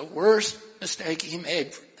says the worst mistake he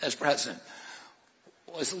made as president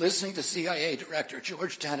was listening to CIA Director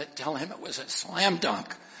George Tenet tell him it was a slam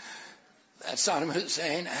dunk that Saddam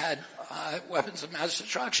Hussein had weapons of mass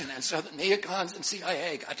destruction. And so the neocons and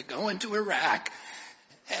CIA got to go into Iraq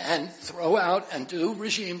and throw out and do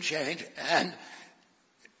regime change.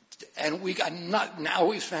 And we got now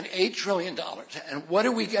we've spent $8 trillion. And what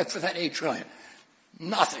do we get for that $8 trillion?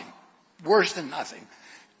 Nothing. Worse than nothing.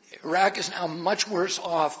 Iraq is now much worse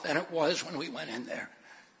off than it was when we went in there.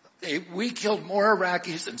 We killed more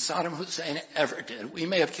Iraqis than Saddam Hussein ever did. We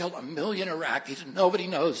may have killed 1 million Iraqis. Nobody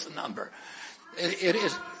knows the number. It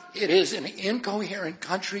is an incoherent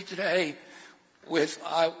country today with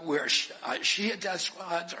where Shia death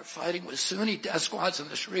squads are fighting with Sunni death squads in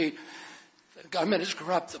the street. The government is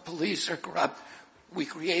corrupt. The police are corrupt. We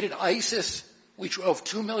created ISIS. We drove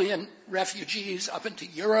 2 million refugees up into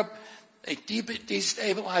Europe. They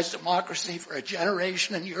destabilized democracy for a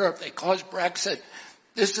generation in Europe. They caused Brexit.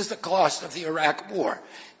 This is the cost of the Iraq war.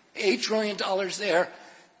 $8 trillion there,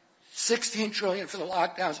 $16 trillion for the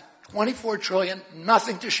lockdowns, $24 trillion,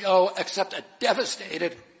 nothing to show except a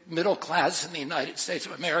devastated middle class in the United States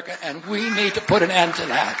of America, and we need to put an end to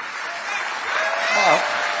that.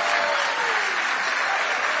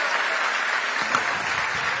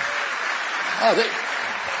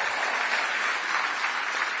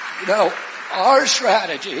 Our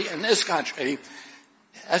strategy in this country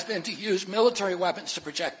has been to use military weapons to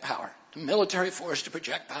project power, to military force to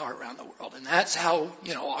project power around the world. And that's how,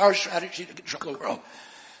 our strategy to control the world.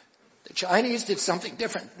 The Chinese did something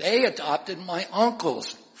different. They adopted my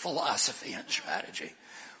uncle's philosophy and strategy,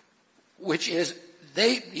 which is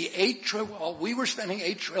we were spending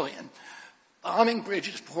 $8 trillion bombing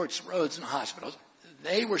bridges, ports, roads, and hospitals.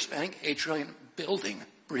 They were spending $8 trillion building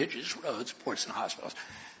bridges, roads, ports, and hospitals.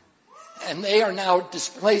 And they are now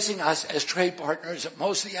displacing us as trade partners of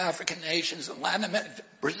most of the African nations and Latin America.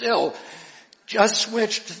 Brazil just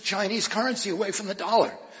switched to the Chinese currency away from the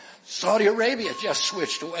dollar. Saudi Arabia just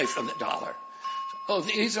switched away from the dollar. So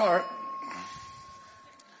these are...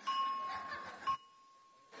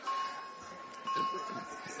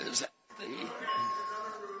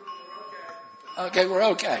 Okay, we're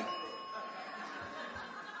okay.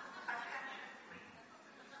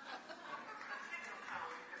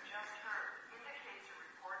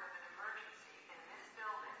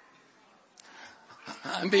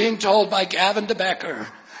 I'm being told by Gavin de Becker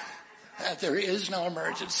that there is no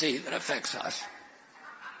emergency that affects us.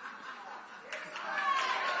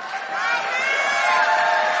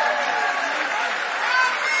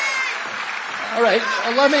 All right,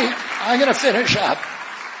 I'm going to finish up.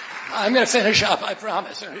 I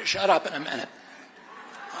promise. I'm going to shut up in a minute.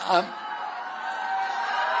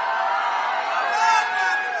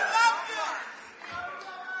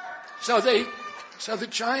 So the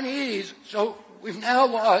Chinese, we've now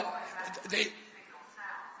lost,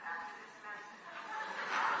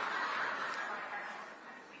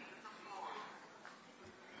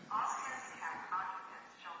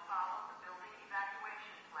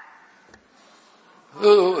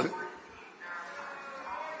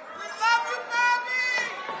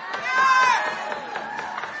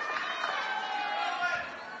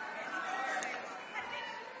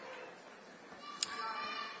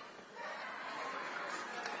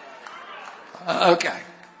 okay.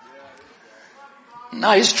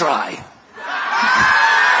 Nice try.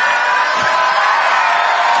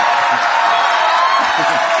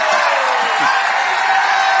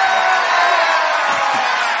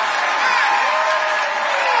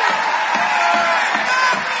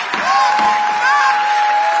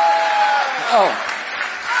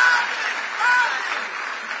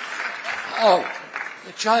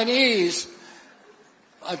 The Chinese,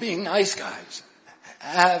 by being nice guys,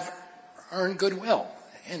 have earned goodwill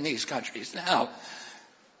in these countries. Now,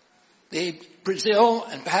 Brazil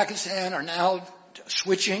and Pakistan are now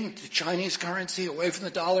switching to Chinese currency away from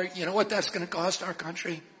the dollar. You know what that's going to cost our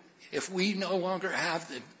country? If we no longer have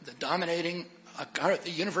the dominating,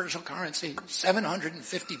 the universal currency,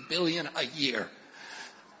 $750 billion a year.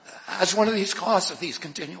 That's one of these costs of these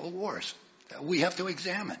continual wars that we have to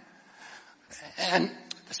examine. And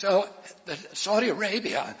so Saudi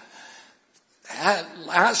Arabia had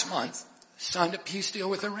last month signed a peace deal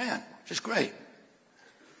with Iran, which is great.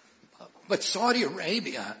 But Saudi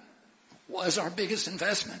Arabia was our biggest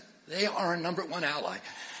investment. They are our number one ally.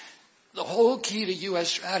 The whole key to U.S.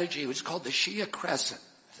 strategy was called the Shia Crescent.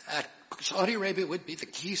 Saudi Arabia would be the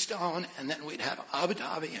keystone, and then we'd have Abu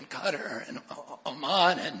Dhabi and Qatar and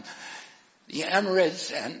Oman and the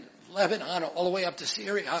Emirates and Lebanon all the way up to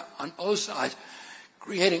Syria on both sides,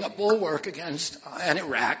 creating a bulwark against, and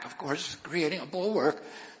Iraq, of course, creating a bulwark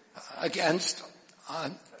against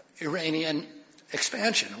Iranian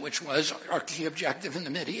expansion, which was our key objective in the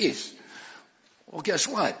Mideast. Well, guess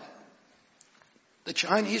what? The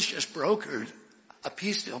Chinese just brokered a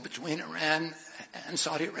peace deal between Iran and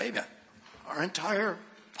Saudi Arabia. Our entire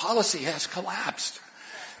policy has collapsed.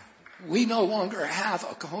 We no longer have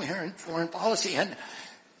a coherent foreign policy. And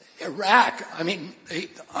Iraq,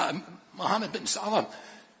 Mohammed bin Salman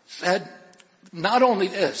said not only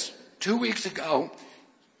this, 2 weeks ago,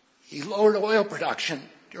 he lowered oil production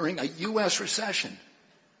during a U.S. recession.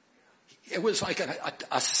 It was like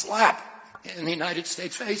a slap in the United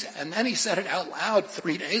States' face. And then he said it out loud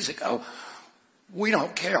 3 days ago. We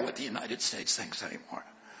don't care what the United States thinks anymore.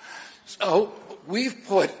 So we've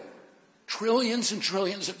put trillions and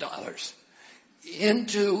trillions of dollars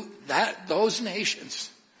into those nations.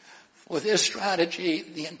 With this strategy,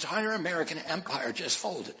 the entire American empire just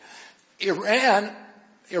folded. Iraq,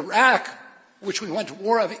 which we went to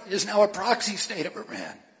war of, is now a proxy state of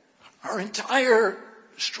Iran. Our entire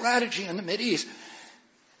strategy in the Mideast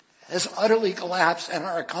has utterly collapsed, and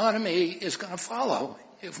our economy is going to follow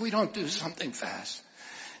if we don't do something fast.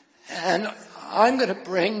 And I'm going to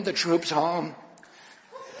bring the troops home,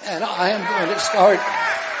 and I'm going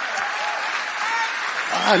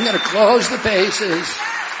to close the bases,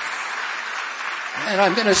 and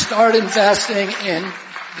I'm going to start investing in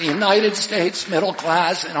the United States middle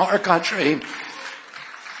class in our country,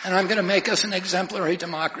 and I'm going to make us an exemplary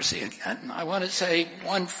democracy again. And I want to say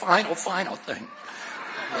one final thing,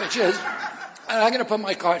 which is, and I'm going to put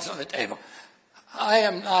my cards on the table.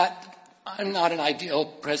 I'm not an ideal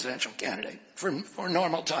presidential candidate for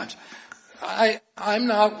normal times. I'm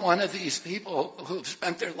not one of these people who've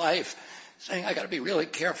spent their life saying, I got to be really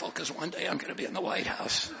careful because one day I'm going to be in the White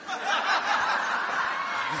House.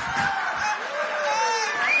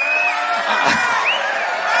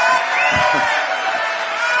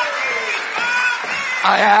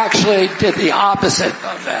 I actually did the opposite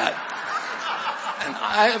of that. And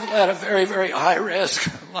I have led a very, very high-risk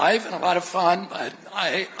life and a lot of fun, but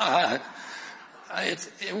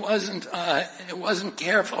it wasn't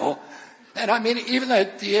careful. And I mean, even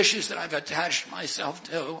the issues that I've attached myself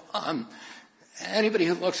to, anybody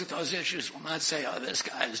who looks at those issues will not say, oh, this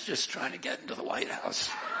guy is just trying to get into the White House.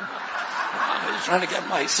 I was trying to get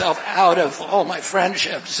myself out of all my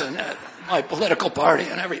friendships and my political party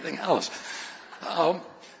and everything else. I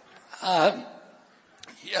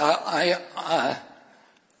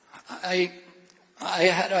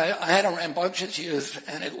had a rambunctious youth,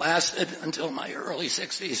 and it lasted until my early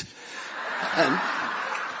 60s. And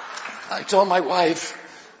I told my wife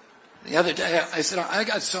the other day, I said, I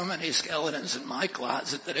got so many skeletons in my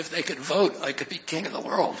closet that if they could vote, I could be king of the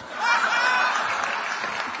world.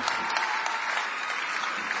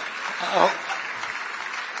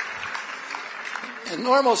 In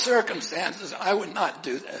normal circumstances, I would not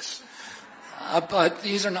do this. But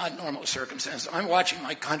these are not normal circumstances. I'm watching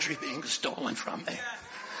my country being stolen from me.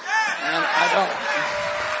 And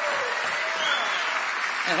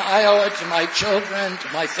I owe it to my children,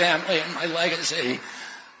 to my family, and my legacy.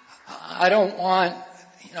 I don't want,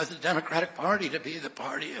 the Democratic Party to be the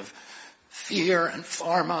party of fear and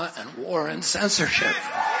pharma and war and censorship.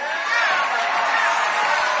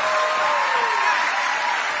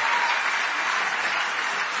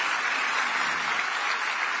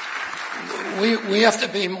 We have to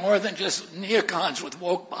be more than just neocons with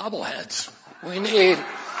woke bobbleheads. We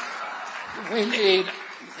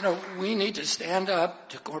need to stand up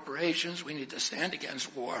to corporations. We need to stand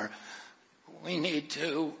against war. We need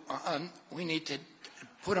to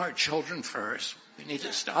put our children first. We need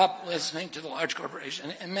to stop listening to the large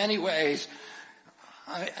corporations. In many ways,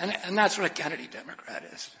 and that's what a Kennedy Democrat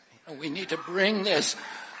is. We need to bring this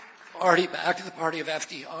party back to the party of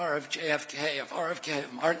FDR, of JFK, of RFK,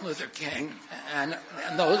 of Martin Luther King, and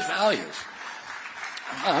those values.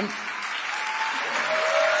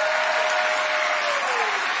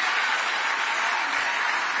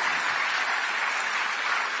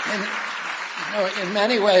 In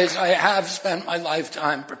many ways, I have spent my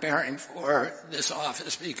lifetime preparing for this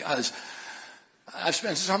office because I've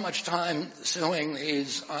spent so much time suing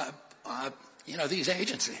these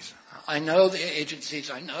agencies. I know the agencies.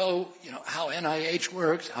 I know, how NIH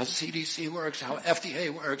works, how CDC works, how FDA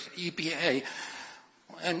works, EPA.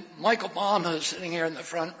 And Michael Baum, who's sitting here in the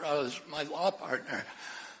front row, is my law partner,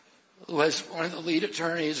 who was one of the lead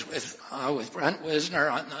attorneys with Brent Wisner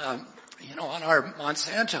on our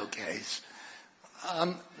Monsanto case.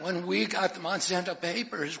 When we got the Monsanto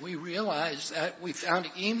Papers, we realized that we found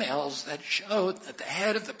emails that showed that the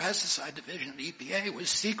head of the pesticide division of the EPA was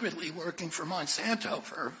secretly working for Monsanto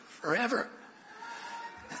for forever.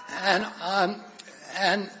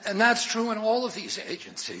 And that's true in all of these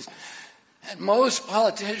agencies. And most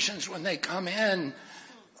politicians, when they come in,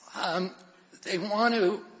 they want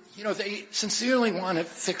to, they sincerely want to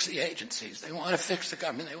fix the agencies. They want to fix the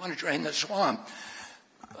government. They want to drain the swamp.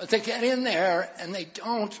 But they get in there and they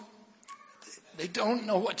don't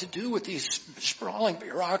know what to do with these sprawling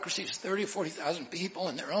bureaucracies, 30 or 40,000 people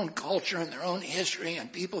and their own culture and their own history, and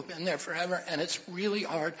people have been there forever, and it's really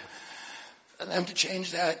hard for them to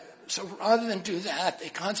change that. So rather than do that, they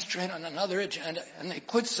concentrate on another agenda and they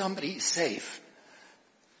put somebody safe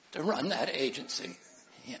to run that agency.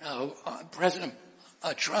 President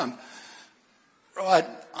Trump brought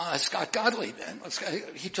Scott Gottlieb in.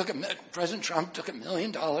 President Trump took $1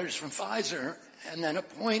 million from Pfizer and then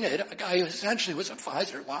appointed a guy who essentially was a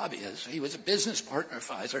Pfizer lobbyist. He was a business partner of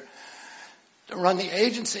Pfizer to run the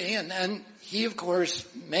agency, and then he, of course,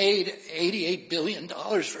 made $88 billion for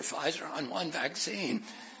Pfizer on one vaccine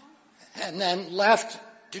and then left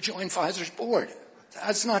to join Pfizer's board.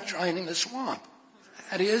 That's not draining the swamp.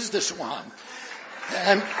 That is the swamp.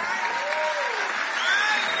 And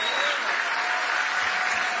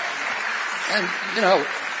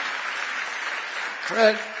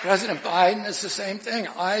President Biden is the same thing.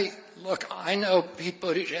 I know Pete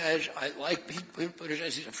Buttigieg. I like Pete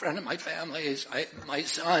Buttigieg. He's a friend of my family's. My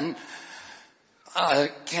son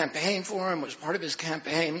campaigned for him, was part of his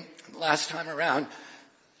campaign last time around.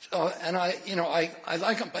 So, and I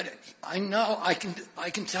like him, but I know I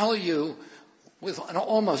can tell you with an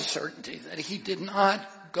almost certainty that he did not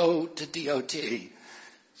go to DOT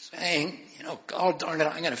saying, God darn it,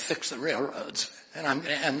 I'm going to fix the railroads and I'm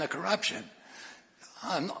going to end the corruption.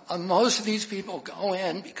 Most of these people go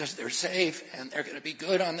in because they're safe and they're going to be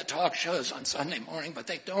good on the talk shows on Sunday morning, but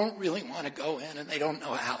they don't really want to go in and they don't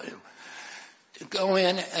know how to go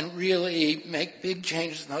in and really make big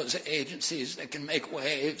changes in those agencies that can make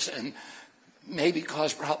waves and maybe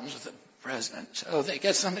cause problems with the president. So they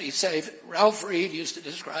get somebody safe. Ralph Reed used to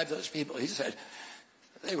describe those people. He said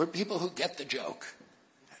they were people who get the joke.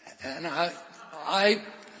 And I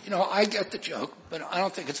get the joke, but I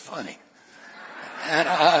don't think it's funny. And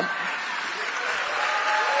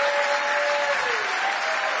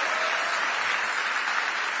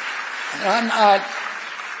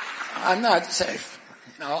I'm not safe.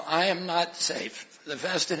 I am not safe. For the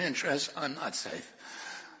vested interest, I'm not safe.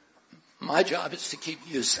 My job is to keep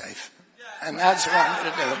you safe. And that's what I'm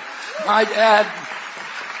going to do. My dad,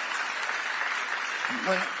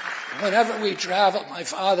 whenever we traveled, my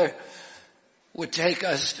father would take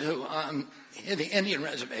us to the Indian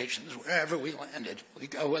reservations, wherever we landed. We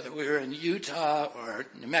go, whether we were in Utah or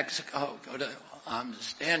New Mexico, go to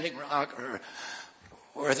Standing Rock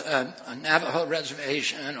or the Navajo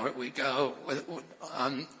reservation, or we go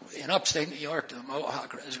in upstate New York to the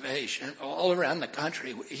Mohawk reservation, all around the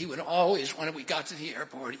country. He would always, when we got to the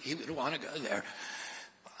airport, he would want to go there.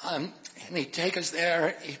 And he'd take us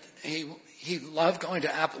there. He loved going to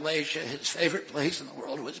Appalachia. His favorite place in the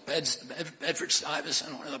world was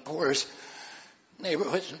Bedford-Stuyvesant, one of the poorest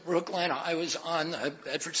neighborhoods in Brooklyn. I was on the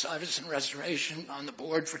Bedford-Stuyvesant Restoration on the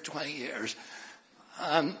board for 20 years.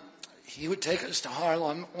 He would take us to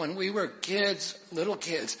Harlem. When we were kids, little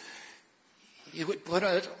kids, he would put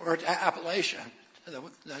us, or to Appalachia,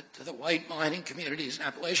 to the white mining communities in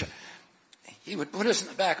Appalachia. He would put us in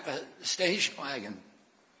the back of a station wagon,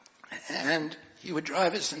 and he would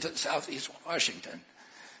drive us into southeast Washington.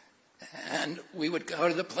 And we would go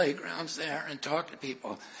to the playgrounds there and talk to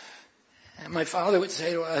people. And my father would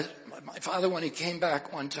say to us, when he came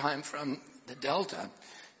back one time from the Delta,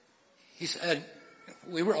 he said,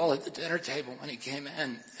 we were all at the dinner table when he came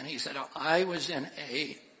in, and he said, I was in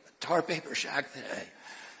a tar paper shack today.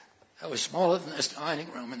 It was smaller than this dining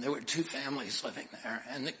room, and there were 2 families living there,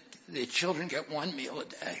 and the children get 1 meal a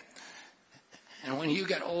day. And when you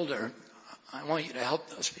get older, I want you to help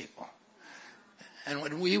those people. And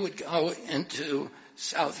when we would go into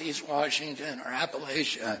southeast Washington or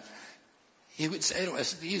Appalachia, he would say to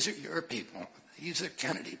us, these are your people. These are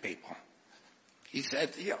Kennedy people. He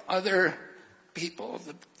said, the other people,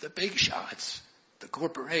 the big shots, the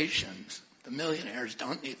corporations, the millionaires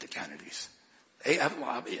don't need the Kennedys. They have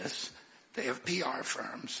lobbyists. They have PR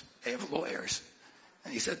firms. They have lawyers.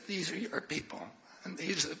 And he said, these are your people. And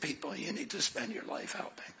these are the people you need to spend your life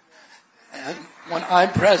helping. And when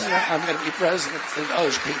I'm president, I'm going to be president for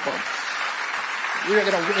those people. We're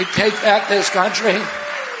going to really take back this country.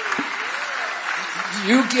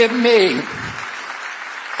 You give me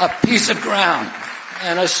a piece of ground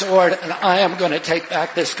and a sword, and I am going to take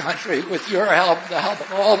back this country with your help, the help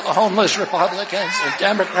of all the homeless Republicans and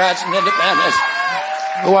Democrats and independents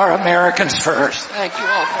who are Americans first. Thank you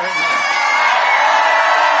all very much.